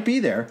he might be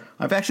there,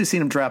 I've actually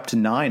seen him drop to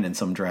 9 in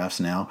some drafts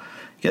now.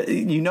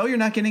 You know you're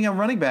not getting a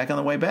running back on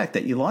the way back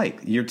that you like.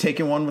 You're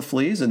taking one with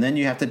fleas, and then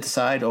you have to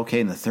decide, okay,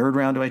 in the third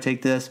round, do I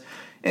take this?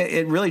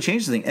 It really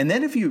changes things. And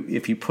then if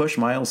you push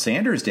Miles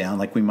Sanders down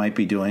like we might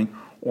be doing,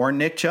 or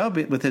Nick Chubb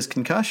with his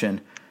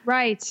concussion,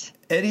 right,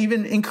 it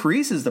even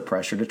increases the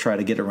pressure to try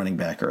to get a running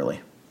back early.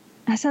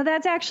 So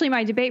that's actually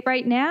my debate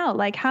right now.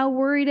 Like, how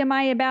worried am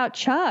I about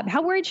Chubb?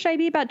 How worried should I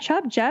be about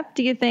Chubb, Jeff,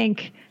 do you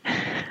think?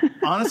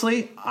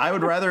 Honestly, I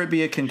would rather it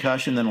be a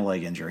concussion than a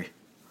leg injury.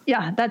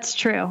 Yeah, that's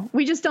true.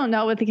 We just don't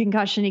know with the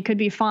concussion. He could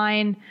be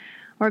fine,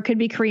 or it could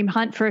be Kareem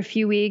Hunt for a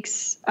few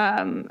weeks.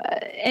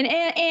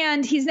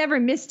 And he's never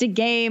missed a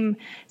game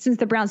since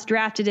the Browns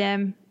drafted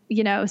him,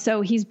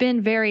 so he's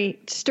been very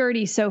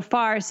sturdy so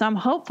far. So I'm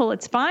hopeful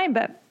it's fine,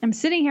 but I'm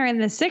sitting here in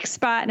the 6th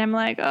spot and I'm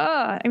like,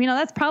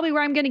 that's probably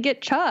where I'm going to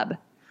get Chubb.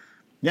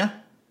 Yeah.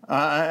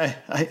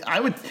 I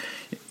would,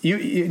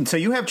 so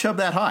you have Chubb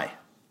that high?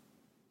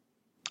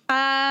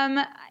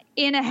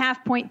 In a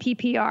half-point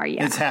PPR,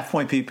 yeah. It's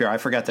half-point PPR. I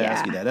forgot to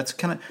ask you that. That's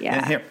kind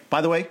of here.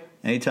 By the way,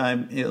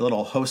 anytime a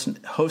little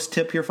host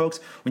tip here, folks.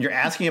 When you're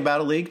asking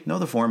about a league, know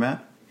the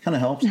format. Kind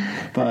of helps.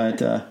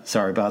 But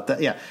sorry about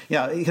that.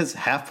 Yeah, because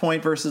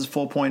half-point versus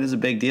full point is a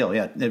big deal.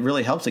 Yeah, it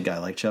really helps a guy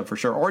like Chubb for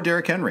sure, or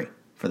Derrick Henry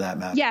for that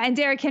matter. Yeah, and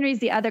Derrick Henry's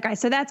the other guy.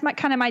 So that's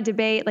kind of my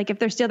debate. Like, if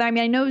they're still there, I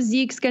mean, I know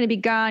Zeke's going to be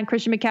gone,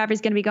 Christian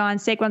McCaffrey's going to be gone,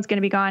 Saquon's going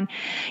to be gone,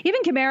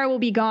 even Kamara will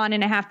be gone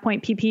in a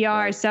half-point PPR.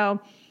 Right. So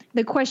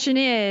the question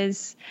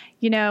is,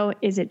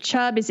 is it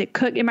Chubb? Is it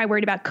Cook? Am I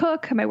worried about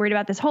Cook? Am I worried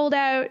about this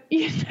holdout?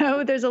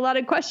 There's a lot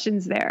of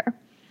questions there.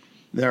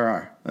 There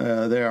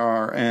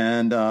are.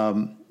 And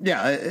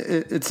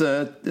it's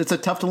a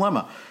tough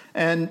dilemma.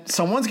 And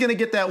someone's going to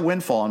get that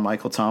windfall on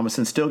Michael Thomas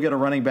and still get a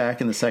running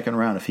back in the second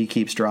round if he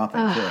keeps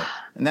dropping.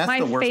 And that's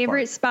the worst part. My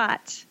favorite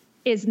spot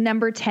is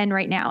number 10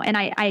 right now. And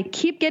I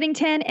keep getting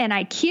 10, and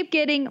I keep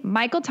getting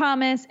Michael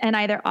Thomas and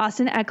either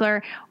Austin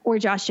Eckler or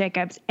Josh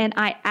Jacobs. And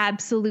I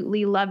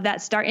absolutely love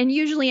that start. And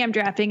usually I'm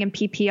drafting in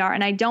PPR,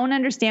 and I don't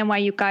understand why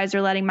you guys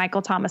are letting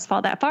Michael Thomas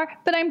fall that far,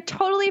 but I'm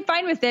totally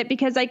fine with it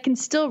because I can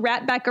still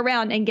wrap back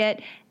around and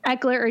get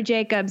Eckler or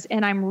Jacobs,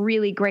 and I'm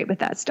really great with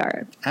that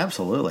start.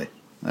 Absolutely.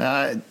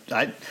 I'm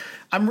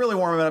really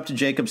warming up to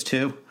Jacobs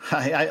too.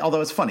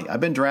 Although it's funny,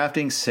 I've been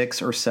drafting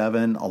 6 or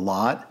 7 a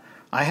lot.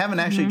 I haven't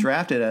actually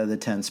drafted out of the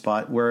 10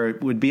 spot where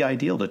it would be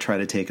ideal to try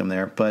to take him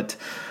there. But,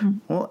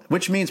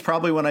 which means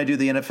probably when I do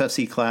the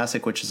NFFC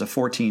Classic, which is a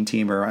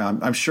 14-teamer,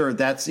 I'm sure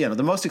that's,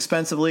 the most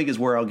expensive league is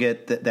where I'll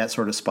get that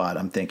sort of spot.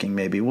 I'm thinking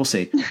maybe. We'll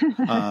see.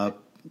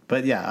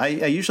 But yeah, I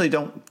usually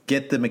don't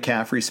get the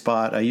McCaffrey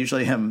spot. I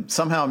usually am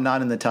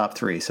not in the top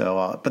 3.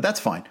 So, but that's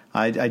fine.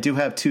 I do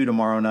have 2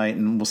 tomorrow night,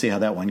 and we'll see how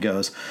that one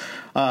goes.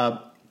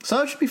 So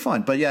that should be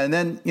fun. But yeah, and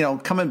then,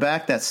 coming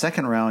back that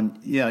second round,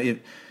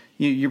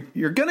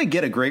 you're going to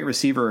get a great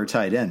receiver or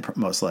tight end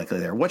most likely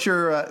there. What's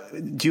your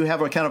do you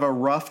have a kind of a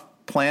rough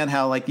plan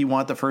how you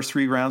want the first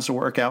 3 rounds to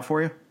work out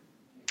for you?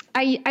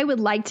 I would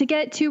like to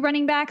get 2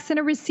 running backs and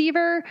a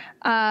receiver,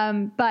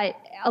 but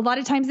a lot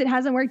of times it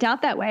hasn't worked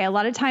out that way. A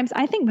lot of times,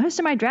 I think most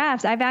of my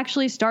drafts, I've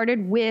actually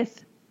started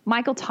with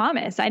Michael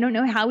Thomas. I don't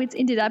know how it's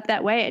ended up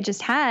that way. It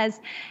just has.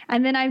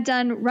 And then I've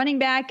done running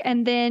back.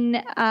 And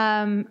then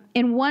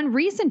in one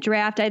recent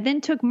draft, I then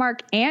took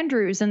Mark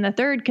Andrews in the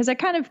 3rd because I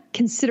kind of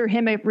consider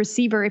him a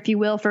receiver, if you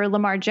will, for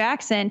Lamar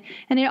Jackson.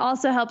 And it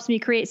also helps me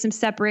create some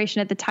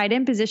separation at the tight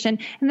end position.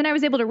 And then I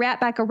was able to wrap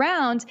back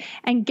around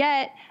and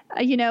get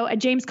a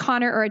James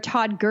Conner or a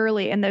Todd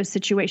Gurley in those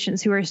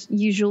situations who are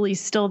usually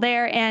still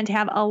there and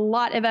have a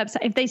lot of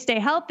upside. If they stay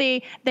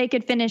healthy, they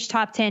could finish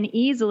top 10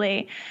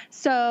 easily.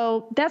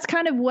 So that's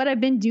kind of what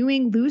I've been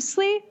doing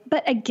loosely.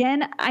 But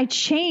again, I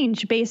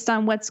change based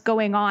on what's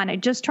going on. I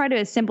just try to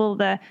assemble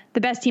the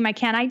best team I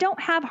can. I don't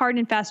have hard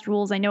and fast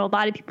rules. I know a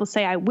lot of people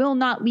say I will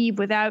not leave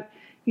without,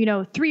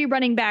 3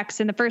 running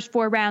backs in the first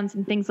 4 rounds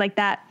and things like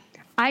that.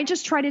 I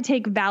just try to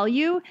take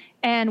value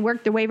and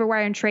work the waiver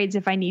wire and trades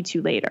if I need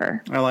to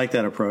later. I like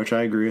that approach.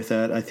 I agree with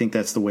that. I think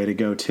that's the way to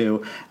go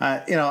too.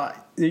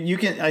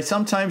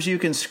 Sometimes you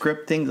can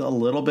script things a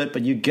little bit,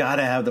 but you got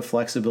to have the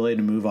flexibility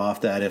to move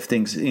off that. If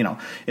things,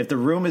 if the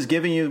room is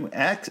giving you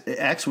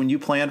X when you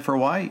plan for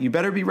Y, you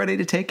better be ready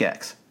to take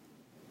X.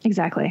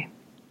 Exactly.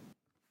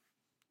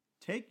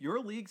 Take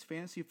your league's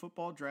fantasy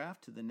football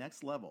draft to the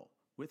next level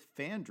with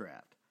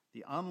FanDraft,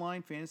 the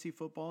online fantasy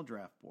football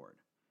draft board.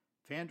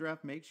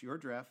 FanDraft makes your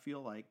draft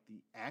feel like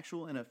the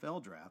actual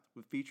NFL draft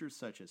with features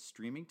such as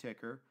streaming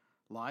ticker,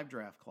 live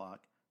draft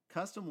clock,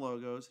 custom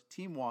logos,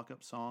 team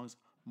walk-up songs,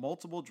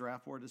 multiple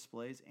draft board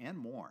displays, and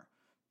more.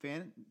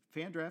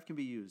 FanDraft can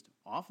be used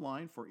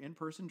offline for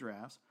in-person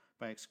drafts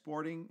by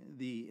exporting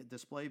the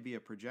display via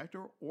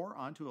projector or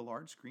onto a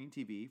large screen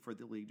TV for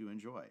the league to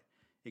enjoy.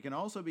 It can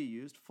also be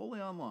used fully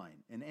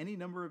online, and any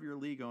number of your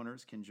league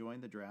owners can join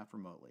the draft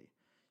remotely.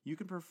 You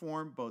can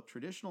perform both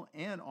traditional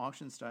and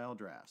auction-style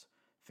drafts.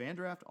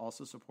 FanDraft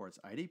also supports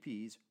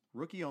IDPs,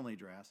 rookie-only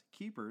drafts,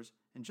 keepers,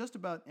 and just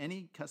about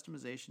any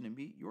customization to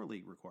meet your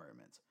league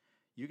requirements.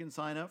 You can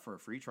sign up for a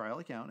free trial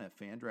account at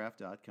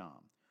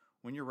fandraft.com.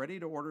 When you're ready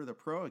to order the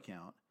pro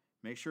account,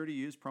 make sure to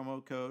use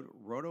promo code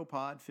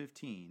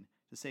ROTOPOD15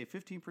 to save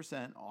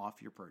 15%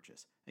 off your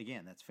purchase.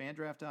 Again, that's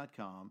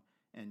fandraft.com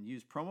and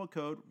use promo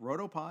code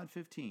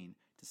ROTOPOD15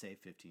 to save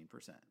 15%.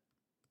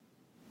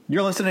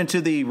 You're listening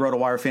to the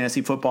RotoWire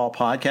Fantasy Football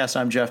Podcast.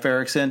 I'm Jeff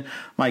Erickson.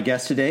 My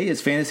guest today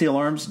is Fantasy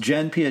Alarm's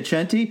Jen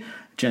Piacenti.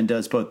 Jen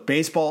does both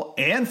baseball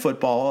and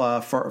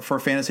football for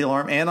Fantasy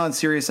Alarm and on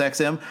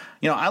SiriusXM.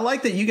 You know, I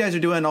like that you guys are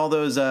doing all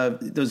those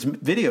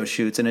video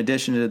shoots in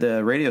addition to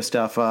the radio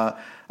stuff. I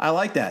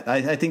like that.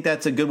 I think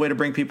that's a good way to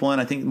bring people in.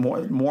 I think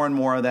more and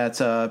more of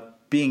that's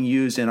being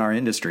used in our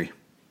industry.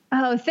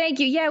 Oh, thank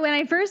you. Yeah, when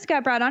I first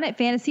got brought on at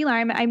Fantasy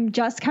Alarm, I'm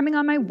just coming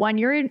on my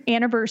 1-year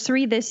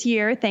anniversary this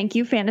year. Thank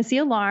you, Fantasy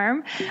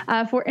Alarm,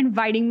 for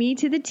inviting me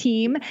to the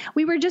team.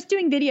 We were just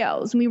doing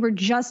videos. We were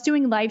just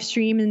doing live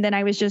stream, and then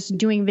I was just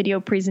doing video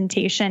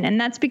presentation. And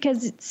that's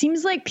because it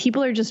seems like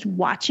people are just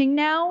watching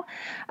now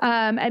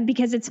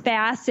because it's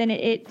fast and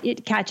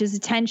it catches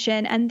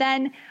attention. And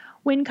then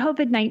when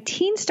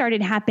COVID-19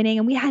 started happening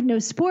and we had no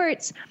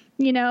sports,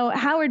 you know,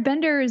 Howard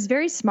Bender is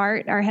very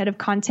smart, our head of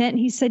content. And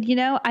he said, you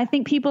know, I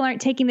think people aren't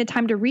taking the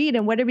time to read,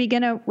 and what are we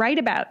going to write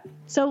about?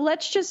 So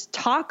let's just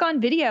talk on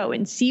video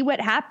and see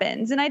what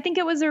happens. And I think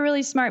it was a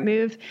really smart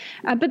move.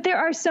 But there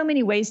are so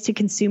many ways to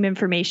consume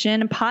information,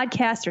 and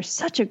podcasts are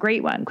such a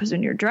great one because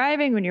when you're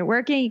driving, when you're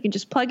working, you can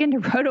just plug into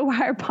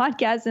RotoWire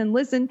podcasts and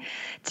listen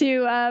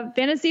to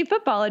fantasy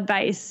football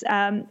advice.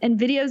 And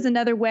video's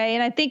another way.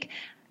 And I think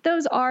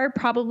those are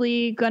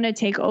probably going to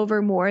take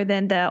over more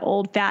than the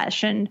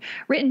old-fashioned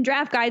written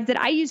draft guides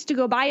that I used to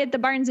go buy at the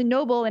Barnes &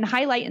 Noble and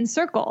highlight and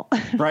circle.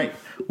 Right.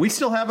 We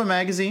still have a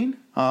magazine,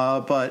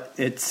 but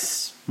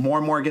it's more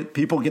and more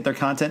people get their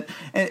content,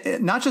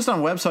 and not just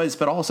on websites,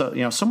 but also,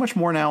 you know, so much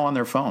more now on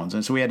their phones.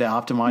 And so we had to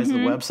optimize the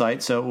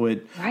website so it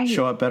would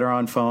show up better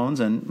on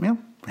phones. And, you know,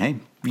 hey,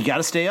 you got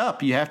to stay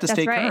up. You have to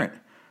stay current.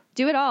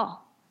 Do it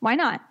all. Why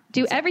not?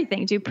 Do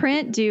everything. Do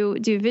print, do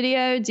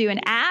video, do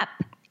an app.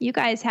 You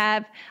guys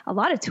have a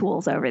lot of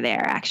tools over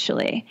there,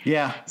 actually.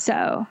 Yeah.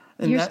 So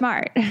you're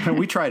smart.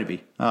 We try to be.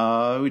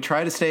 We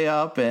try to stay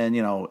up, and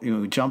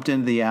we jumped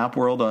into the app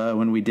world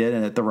when we did,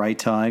 and at the right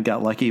time,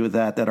 got lucky with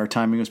that our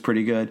timing was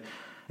pretty good.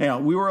 You know,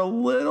 we were a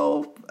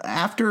little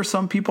after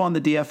some people on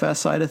the DFS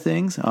side of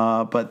things,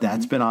 but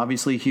that's been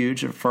obviously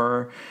huge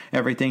for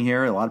everything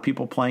here. A lot of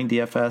people playing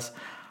DFS.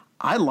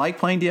 I like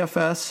playing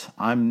DFS.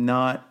 I'm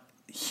not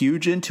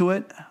huge into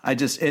it. I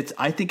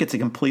think it's a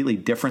completely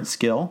different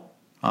skill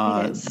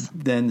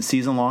than the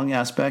season long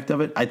aspect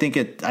of it. I think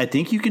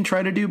you can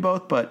try to do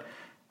both, but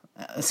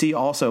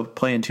also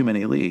playing too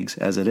many leagues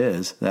as it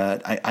is,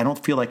 that I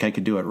don't feel like I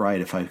could do it right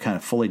if I kind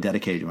of fully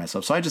dedicated to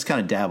myself. So I just kind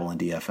of dabble in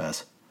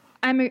DFS.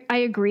 I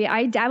agree.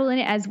 I dabble in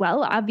it as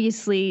well.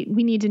 Obviously,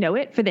 we need to know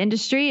it for the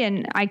industry,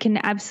 and I can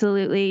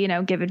absolutely,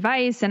 give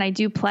advice, and I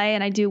do play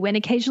and I do win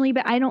occasionally,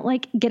 but I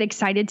don't get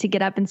excited to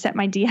get up and set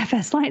my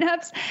DFS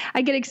lineups.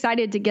 I get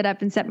excited to get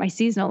up and set my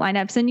seasonal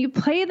lineups, and you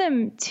play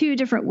them two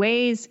different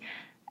ways.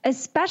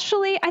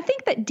 Especially, I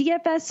think that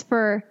DFS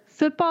for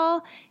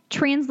football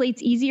translates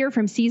easier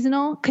from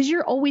seasonal because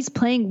you're always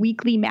playing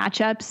weekly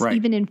matchups,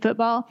 even in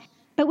football.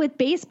 But with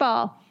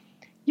baseball,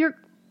 you're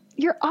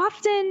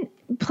often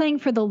playing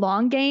for the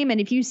long game. And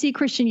if you see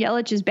Christian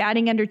Yelich is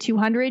batting under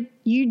 200,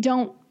 you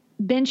don't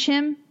bench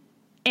him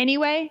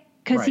anyway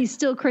because he's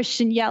still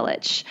Christian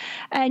Yelich.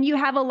 And you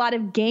have a lot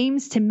of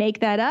games to make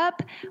that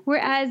up.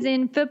 Whereas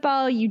in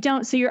football, you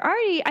don't. So you're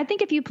already, I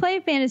think if you play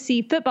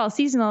fantasy football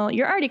seasonal,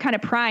 you're already kind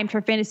of primed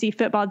for fantasy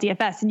football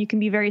DFS, and you can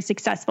be very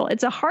successful.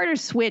 It's a harder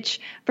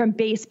switch from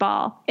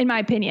baseball, in my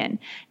opinion,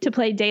 to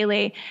play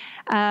daily.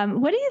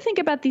 What do you think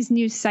about these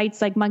new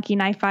sites like Monkey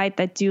Knife Fight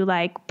that do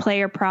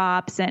player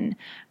props and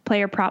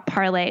player prop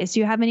parlays? Do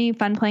you have any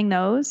fun playing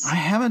those? I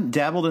haven't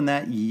dabbled in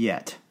that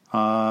yet.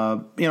 I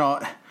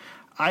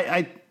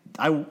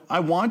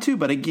want to,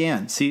 but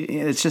again, see,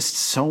 it's just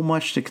so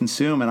much to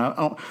consume.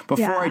 And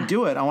before I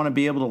do it, I want to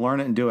be able to learn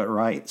it and do it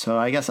right. So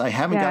I guess I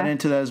haven't gotten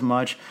into that as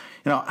much.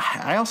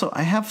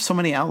 I have so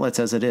many outlets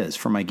as it is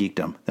for my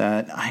geekdom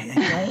that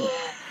I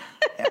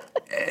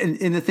don't.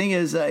 and the thing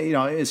is,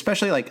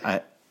 especially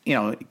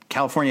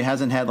California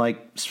hasn't had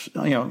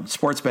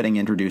sports betting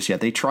introduced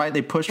yet. They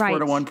pushed for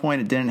it at one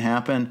point. It didn't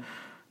happen.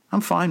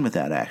 I'm fine with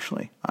that,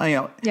 actually.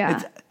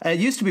 It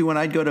used to be when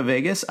I'd go to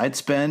Vegas, I'd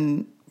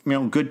spend a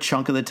good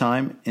chunk of the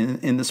time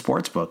in the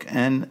sports book,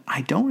 and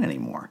I don't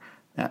anymore.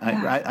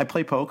 I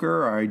play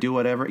poker or I do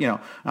whatever.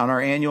 On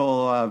our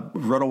annual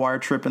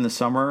RotoWire trip in the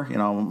summer,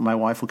 my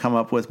wife will come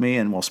up with me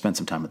and we'll spend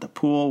some time at the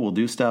pool. We'll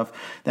do stuff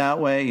that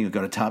way. You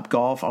go to Top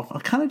Golf. I'll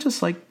kind of just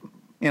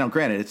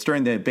granted, it's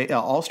during the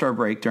All-Star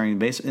break in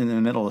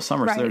the middle of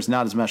summer, so there's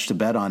not as much to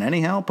bet on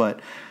anyhow. But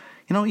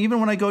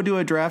even when I go do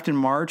a draft in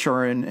March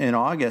or in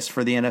August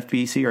for the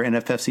NFBC or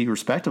NFFC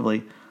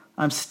respectively,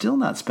 I'm still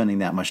not spending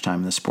that much time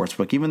in the sports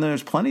book, even though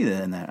there's plenty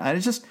in that.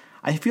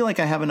 I feel like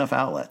I have enough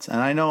outlets,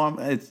 and I know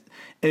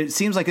it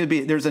seems like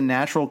there's a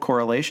natural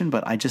correlation,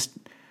 but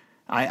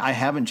I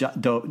haven't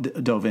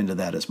dove into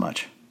that as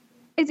much.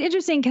 It's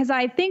interesting because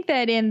I think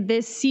that in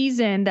this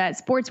season that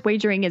sports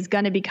wagering is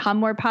going to become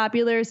more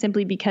popular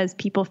simply because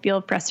people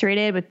feel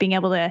frustrated with being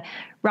able to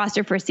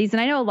roster for a season.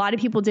 I know a lot of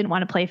people didn't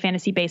want to play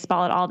fantasy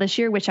baseball at all this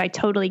year, which I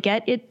totally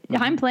get.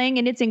 I'm playing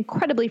and it's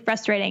incredibly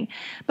frustrating.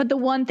 But the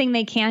one thing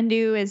they can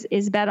do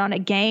is bet on a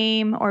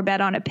game or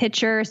bet on a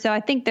pitcher. So I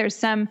think there's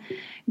some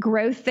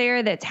growth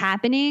there that's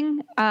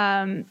happening.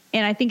 And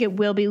I think it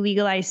will be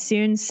legalized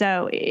soon.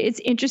 So it's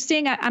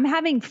interesting. I'm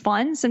having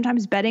fun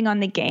sometimes betting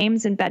on the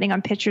games and betting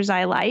on pitchers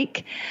I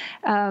like.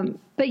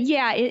 But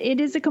yeah,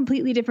 it is a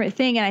completely different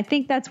thing. And I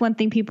think that's one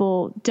thing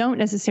people don't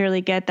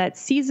necessarily get, that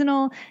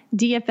seasonal,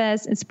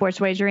 DFS, and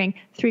sports wagering,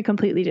 3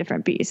 completely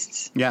different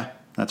beasts. Yeah,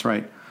 that's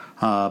right.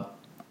 I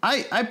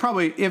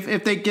probably, if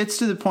it gets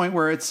to the point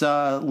where it's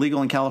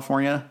legal in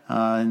California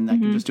and I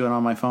can just do it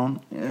on my phone,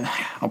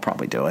 I'll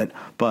probably do it.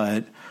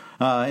 But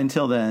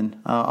until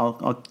then,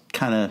 I'll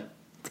kind of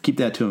keep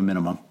that to a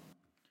minimum.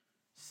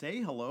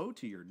 Say hello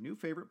to your new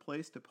favorite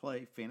place to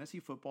play fantasy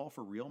football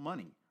for real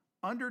money,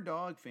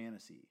 Underdog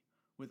Fantasy.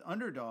 With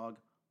Underdog,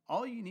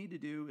 all you need to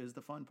do is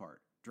the fun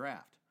part,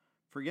 draft.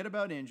 Forget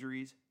about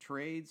injuries,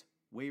 trades,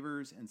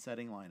 waivers, and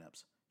setting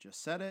lineups.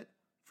 Just set it,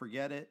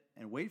 forget it,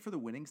 and wait for the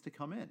winnings to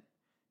come in.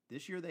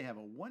 This year they have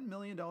a $1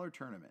 million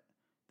tournament.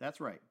 That's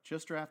right,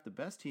 just draft the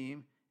best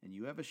team and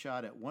you have a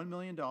shot at $1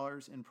 million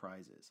in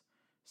prizes.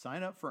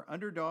 Sign up for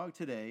Underdog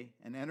today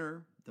and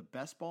enter the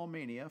Best Ball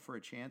Mania for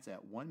a chance at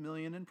 $1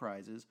 million in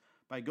prizes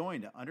by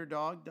going to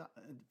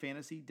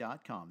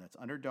underdogfantasy.com. That's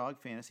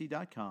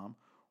underdogfantasy.com,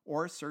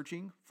 or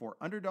searching for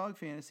Underdog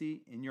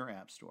Fantasy in your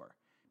app store.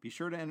 Be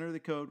sure to enter the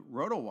code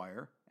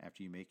ROTOWIRE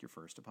after you make your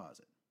first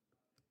deposit.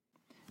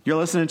 You're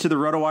listening to the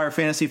RotoWire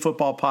Fantasy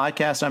Football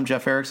Podcast. I'm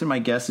Jeff Erickson. My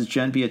guest is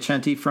Jen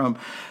Piacenti from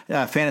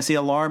Fantasy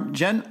Alarm.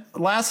 Jen,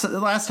 last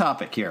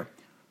topic here.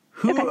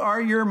 Who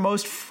are your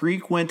most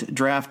frequent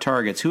draft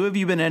targets? Who have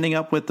you been ending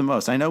up with the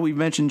most? I know we've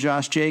mentioned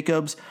Josh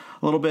Jacobs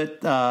a little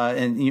bit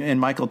and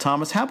Michael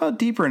Thomas. How about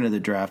deeper into the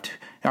draft?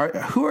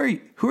 Who are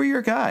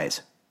your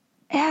guys?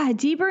 Yeah,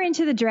 deeper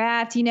into the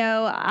draft,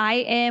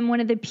 I am one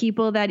of the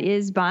people that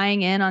is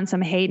buying in on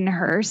some Hayden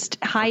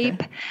Hurst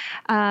hype. Okay.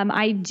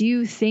 I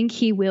do think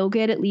he will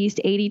get at least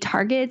 80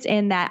 targets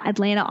in that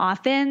Atlanta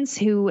offense,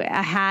 who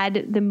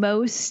had the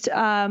most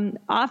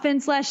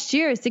offense last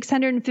year,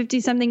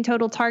 650-something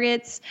total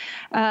targets.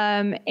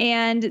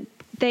 And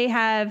they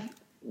have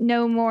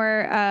no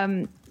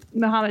more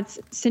Mohamed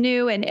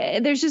Sanu,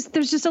 and there's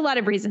just a lot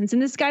of reasons.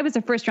 And this guy was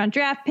a first-round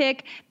draft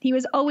pick. He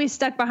was always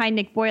stuck behind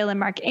Nick Boyle and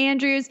Mark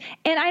Andrews,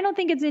 and I don't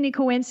think it's any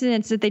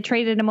coincidence that they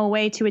traded him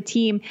away to a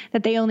team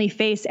that they only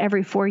face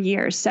every 4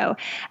 years. So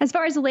as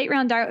far as a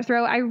late-round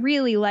throw, I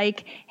really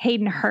like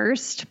Hayden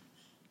Hurst.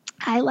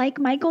 I like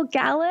Michael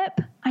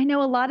Gallup. I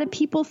know a lot of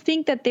people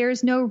think that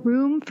there's no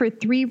room for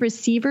 3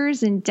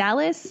 receivers in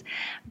Dallas,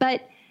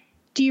 but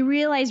do you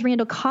realize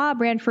Randall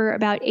Cobb ran for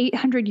about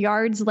 800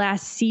 yards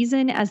last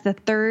season as the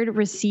 3rd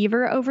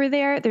receiver over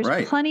there?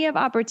 There's plenty of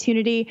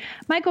opportunity.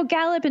 Michael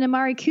Gallup and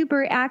Amari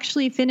Cooper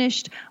actually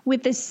finished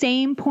with the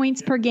same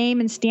points per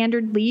game in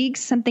standard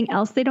leagues, something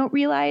else they don't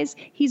realize.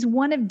 He's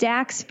one of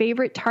Dak's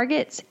favorite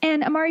targets,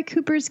 and Amari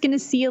Cooper's going to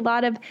see a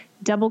lot of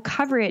double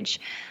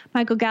coverage.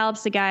 Michael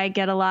Gallup's the guy I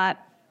get a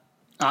lot.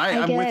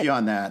 I'm with you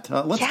on that.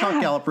 Let's talk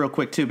Gallup real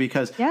quick, too,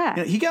 because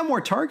he got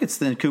more targets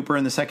than Cooper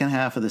in the second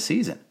half of the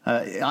season.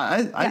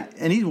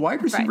 And he's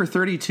wide receiver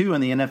 32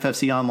 in the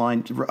NFFC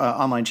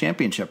online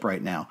championship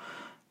right now.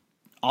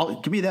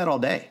 Give me that all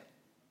day.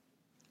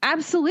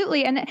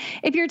 Absolutely. And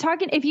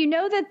if you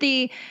know that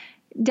the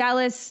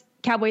Dallas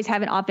Cowboys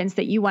have an offense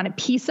that you want a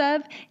piece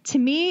of, to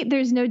me,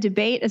 there's no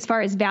debate as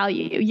far as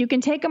value. You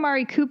can take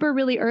Amari Cooper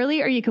really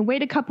early, or you can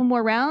wait a couple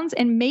more rounds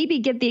and maybe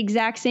get the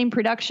exact same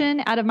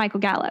production out of Michael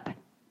Gallup.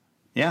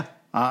 Yeah,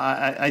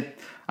 I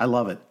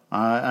love it.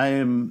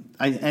 I know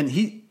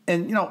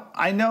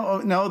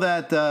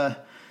that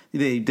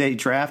they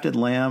drafted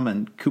Lamb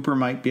and Cooper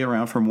might be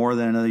around for more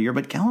than another year,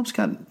 but Gallup's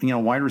got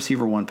wide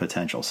receiver 1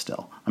 potential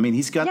still. I mean,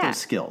 he's got those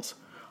skills.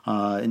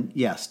 And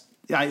yes,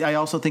 I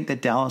also think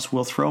that Dallas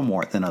will throw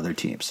more than other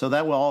teams, so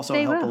that will also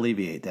help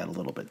alleviate that a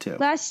little bit too.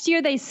 Last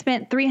year, they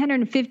spent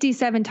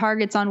 357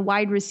 targets on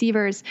wide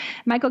receivers.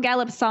 Michael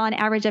Gallup saw an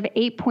average of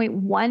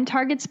 8.1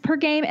 targets per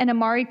game, and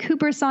Amari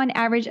Cooper saw an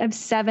average of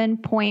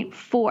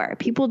 7.4.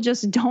 People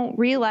just don't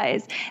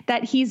realize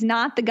that he's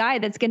not the guy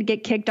that's going to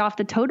get kicked off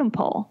the totem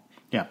pole.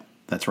 Yeah,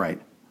 that's right.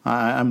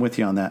 I'm with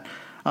you on that.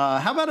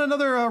 How about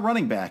another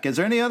running back? Is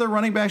there any other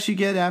running backs you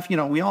get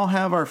after, we all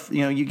have our,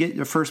 you get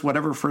your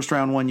whatever first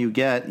round one you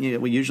get.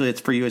 Usually it's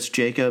for you, it's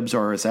Jacobs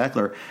or it's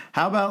Eckler.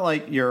 How about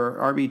like your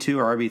RB2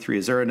 or RB3?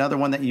 Is there another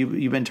one that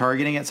you've been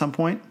targeting at some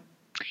point?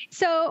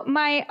 So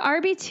my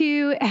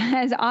RB2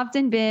 has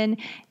often been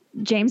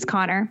James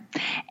Conner,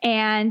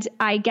 and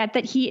I get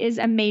that he is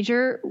a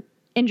major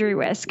injury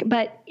risk,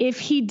 but if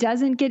he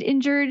doesn't get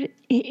injured,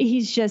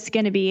 he's just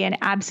going to be an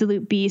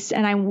absolute beast,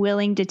 and I'm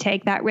willing to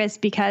take that risk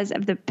because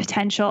of the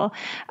potential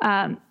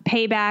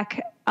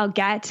payback I'll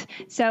get.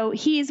 So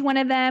he's one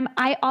of them.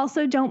 I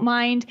also don't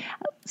mind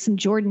some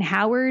Jordan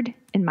Howard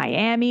in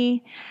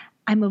Miami.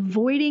 I'm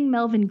avoiding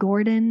Melvin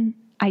Gordon.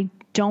 I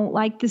don't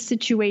like the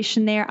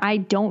situation there. I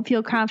don't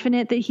feel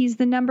confident that he's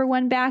the number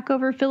one back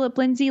over Phillip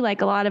Lindsay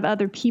like a lot of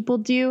other people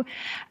do.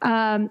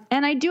 And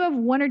I do have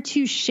one or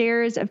two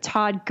shares of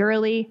Todd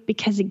Gurley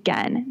because,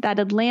 again, that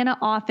Atlanta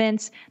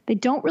offense, they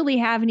don't really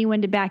have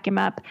anyone to back him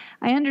up.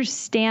 I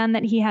understand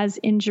that he has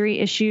injury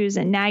issues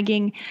and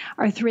nagging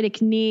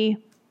arthritic knee,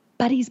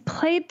 but he's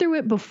played through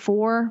it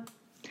before.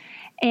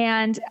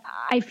 And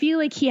I feel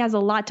like he has a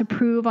lot to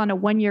prove on a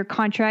one-year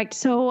contract.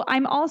 So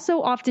I'm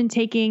also often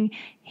taking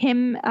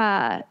him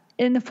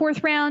in the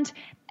fourth round.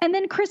 And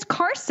then Chris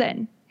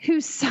Carson,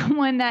 who's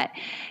someone that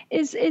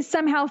is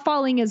somehow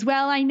falling as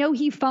well. I know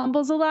he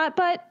fumbles a lot,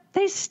 but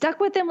they stuck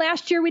with him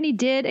last year when he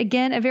did,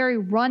 again, a very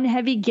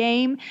run-heavy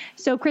game.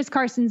 So Chris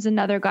Carson's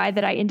another guy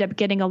that I end up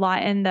getting a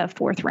lot in the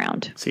fourth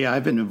round. See,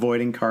 I've been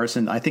avoiding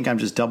Carson. I think I'm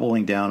just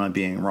doubling down on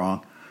being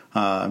wrong.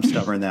 I'm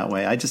stubborn that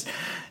way.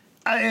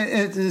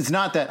 It's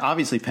not that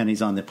obviously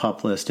Penny's on the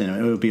PUP list and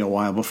it would be a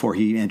while before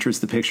he enters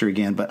the picture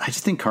again, but I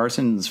just think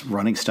Carson's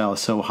running style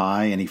is so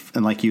high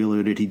and like you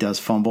alluded, he does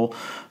fumble,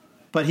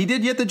 but he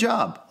did get the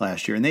job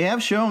last year and they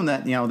have shown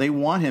that, they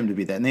want him to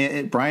be that.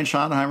 And Brian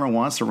Schottenheimer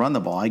wants to run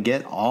the ball. I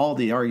get all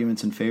the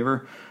arguments in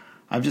favor.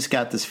 I've just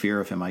got this fear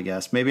of him, I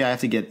guess. Maybe I have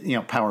to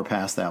get, power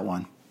past that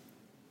one.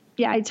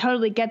 Yeah, I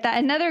totally get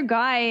that. Another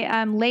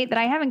guy late that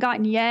I haven't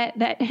gotten yet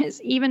that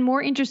is even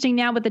more interesting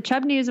now with the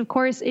Chubb news, of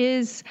course,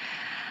 is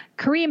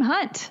Kareem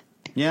Hunt.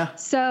 Yeah.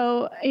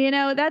 So,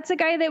 that's a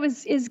guy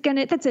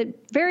that that's a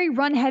very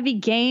run heavy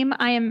game.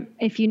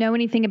 If you know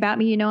anything about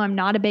me, I'm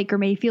not a Baker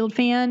Mayfield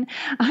fan.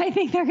 I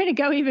think they're going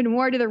to go even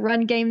more to the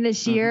run game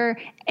this year.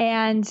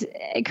 And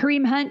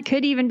Kareem Hunt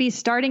could even be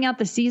starting out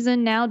the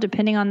season now,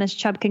 depending on this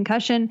Chubb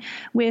concussion,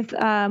 with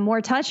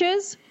more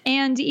touches.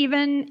 And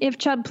even if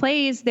Chubb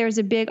plays, there's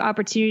a big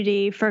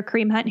opportunity for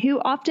Kareem Hunt, who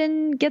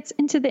often gets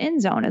into the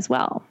end zone as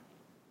well.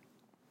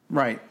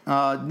 Right.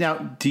 Now,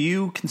 do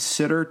you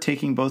consider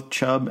taking both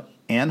Chubb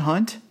and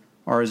Hunt,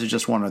 or is it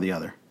just one or the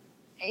other?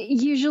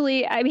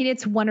 Usually,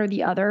 it's one or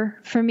the other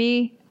for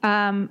me.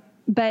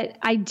 But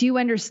I do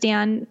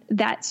understand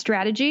that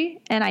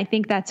strategy, and I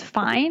think that's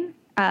fine.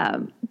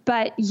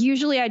 But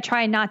usually I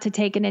try not to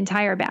take an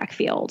entire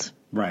backfield.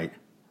 Right.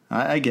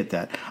 I get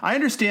that. I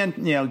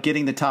understand,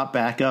 getting the top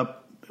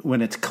backup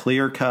when it's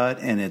clear cut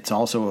and it's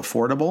also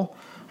affordable.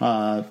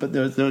 But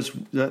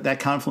that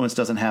confluence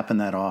doesn't happen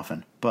that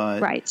often.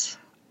 But right.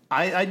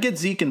 I'd get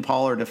Zeke and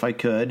Pollard if I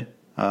could,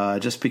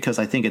 just because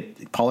I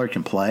think Pollard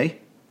can play.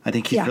 I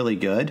think he's really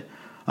good.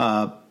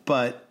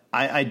 But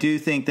I do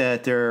think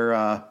that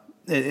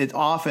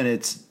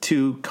it's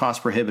too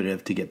cost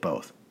prohibitive to get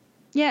both.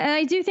 Yeah, and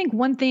I do think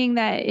one thing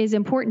that is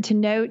important to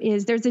note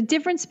is there's a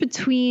difference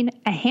between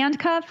a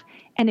handcuff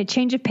and a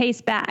change of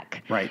pace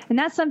back. Right. And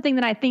that's something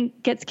that I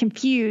think gets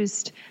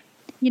confused.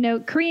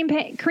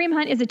 Kareem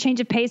Hunt is a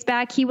change of pace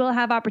back. He will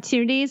have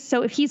opportunities.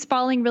 So if he's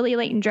falling really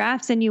late in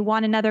drafts and you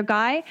want another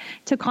guy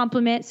to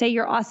complement, say,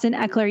 your Austin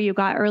Eckler you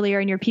got earlier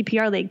in your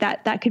PPR league,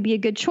 that could be a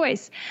good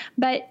choice.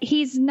 But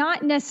he's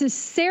not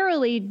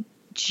necessarily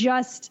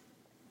just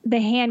the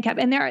handcuff.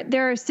 And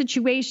there are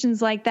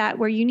situations like that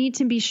where you need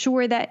to be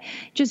sure that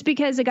just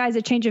because a guy's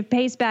a change of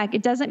pace back,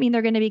 it doesn't mean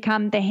they're going to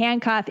become the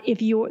handcuff if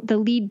the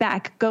lead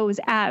back goes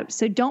out.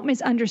 So don't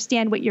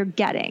misunderstand what you're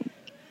getting.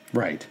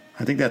 Right.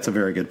 I think that's a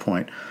very good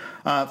point.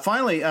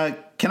 Finally,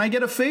 can I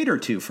get a fade or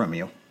two from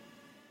you?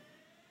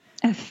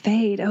 A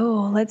fade.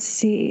 Oh, let's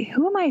see.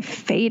 Who am I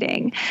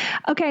fading?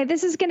 Okay,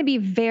 this is going to be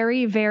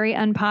very, very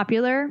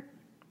unpopular.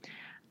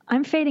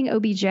 I'm fading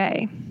OBJ.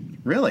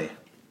 Really?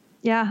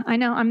 Yeah, I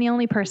know. I'm the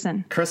only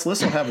person. Chris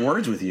Liss will have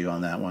words with you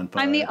on that one.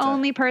 But I'm the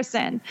only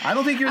person. I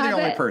don't think you're the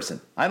only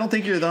person. I don't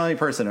think you're the only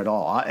person at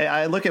all.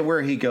 I look at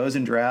where he goes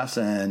in drafts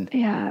and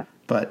yeah.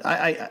 But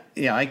I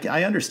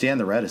understand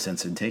the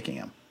reticence in taking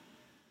him.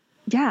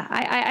 Yeah,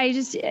 I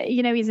just,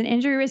 he's an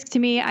injury risk to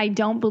me. I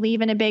don't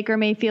believe in a Baker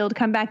Mayfield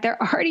comeback.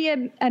 They're already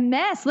a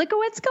mess. Look at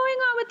what's going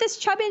on with this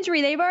Chubb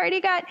injury. They've already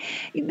got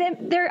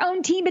their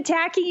own team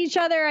attacking each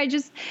other. I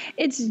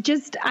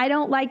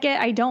don't like it.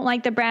 I don't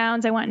like the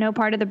Browns. I want no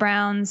part of the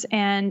Browns,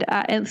 and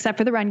except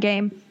for the run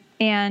game.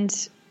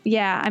 And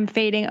yeah, I'm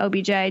fading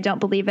OBJ. I don't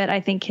believe it. I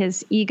think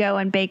his ego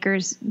and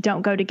Baker's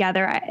don't go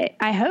together.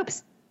 I hope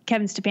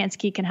Kevin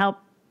Stefanski can help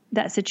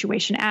that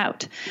situation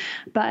out.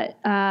 But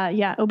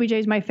OBJ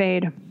is my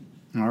fade.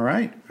 All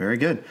right. Very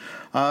good.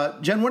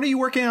 Jen, what are you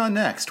working on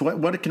next?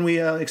 What can we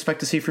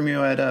expect to see from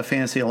you at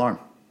Fantasy Alarm?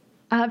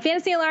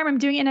 Fantasy Alarm, I'm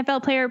doing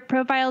NFL player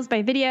profiles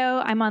by video.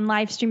 I'm on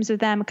live streams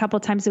with them a couple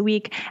times a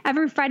week.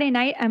 Every Friday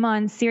night, I'm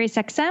on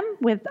SiriusXM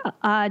with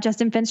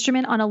Justin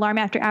Finsterman on Alarm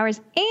After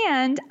Hours.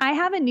 And I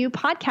have a new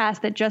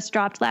podcast that just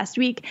dropped last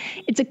week.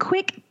 It's a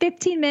quick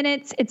 15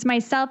 minutes. It's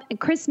myself and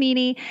Chris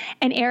Meany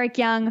and Eric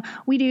Young.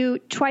 We do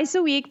twice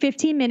a week,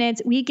 15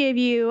 minutes. We give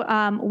you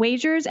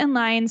wagers and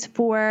lines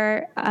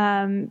for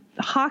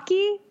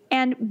hockey,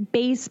 and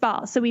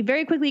baseball. So we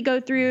very quickly go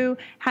through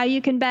how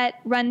you can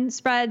bet run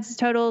spreads,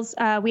 totals.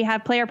 We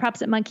have player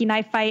props at Monkey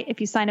Knife Fight.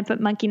 If you sign up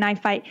at Monkey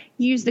Knife Fight,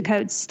 use the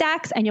code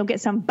STACKS and you'll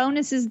get some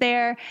bonuses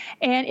there.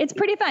 And it's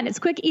pretty fun. It's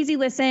quick, easy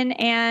listen,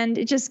 and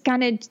it just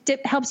kind of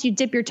helps you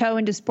dip your toe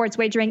into sports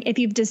wagering if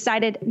you've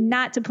decided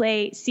not to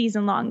play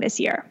season long this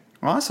year.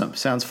 Awesome.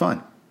 Sounds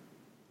fun.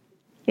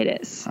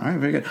 It is. All right,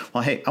 very good.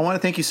 Well, hey, I want to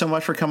thank you so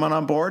much for coming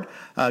on board.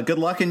 Good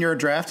luck in your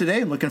draft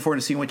today. Looking forward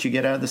to seeing what you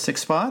get out of the 6th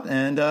spot,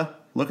 and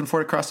looking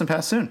forward to crossing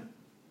paths soon.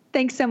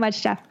 Thanks so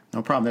much, Jeff.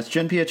 No problem. That's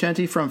Jen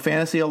Piacenti from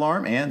Fantasy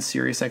Alarm and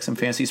SiriusXM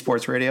Fantasy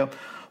Sports Radio.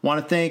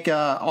 Want to thank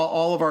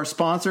all of our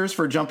sponsors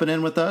for jumping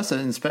in with us,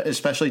 and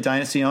especially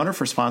Dynasty Owner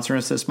for sponsoring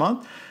us this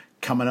month.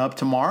 Coming up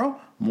tomorrow,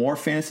 more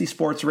Fantasy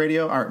Sports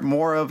Radio, or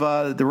more of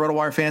the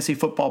RotoWire Fantasy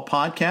Football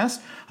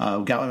Podcast.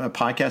 We've got a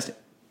podcast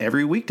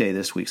every weekday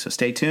this week, so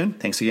stay tuned.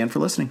 Thanks again for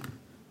listening.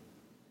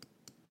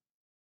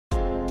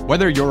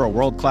 Whether you're a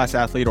world-class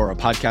athlete or a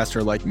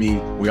podcaster like me,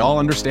 we all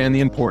understand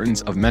the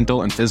importance of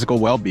mental and physical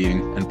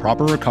well-being and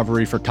proper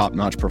recovery for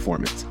top-notch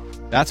performance.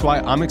 That's why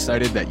I'm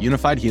excited that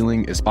Unified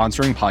Healing is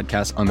sponsoring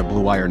podcasts on the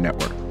Blue Wire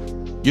Network.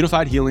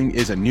 Unified Healing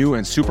is a new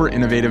and super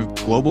innovative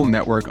global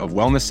network of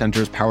wellness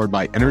centers powered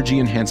by Energy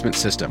Enhancement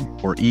System,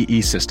 or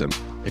EE System.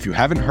 If you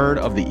haven't heard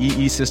of the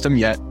EE System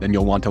yet, then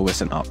you'll want to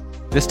listen up.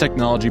 This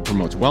technology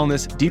promotes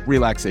wellness, deep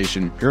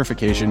relaxation,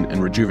 purification,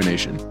 and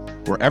rejuvenation.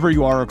 Wherever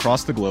you are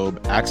across the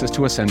globe, access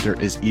to a center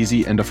is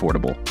easy and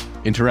affordable.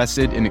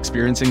 Interested in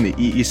experiencing the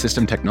EE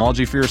System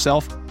technology for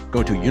yourself?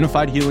 Go to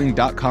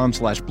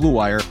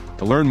unifiedhealing.com/bluewire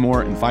to learn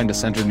more and find a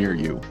center near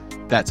you.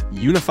 That's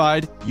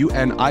unified,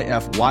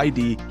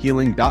 UNIFYD,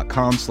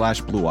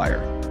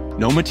 healing.com/bluewire.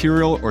 No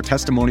material or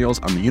testimonials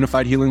on the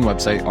Unified Healing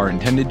website are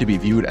intended to be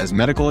viewed as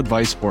medical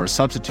advice or a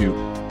substitute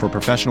for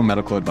professional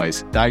medical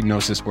advice,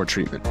 diagnosis, or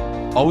treatment.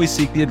 Always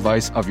seek the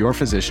advice of your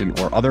physician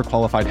or other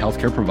qualified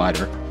healthcare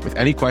provider with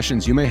any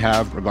questions you may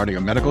have regarding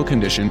a medical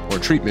condition or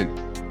treatment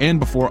and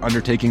before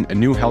undertaking a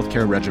new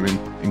healthcare regimen,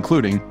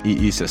 including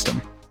EE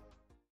System.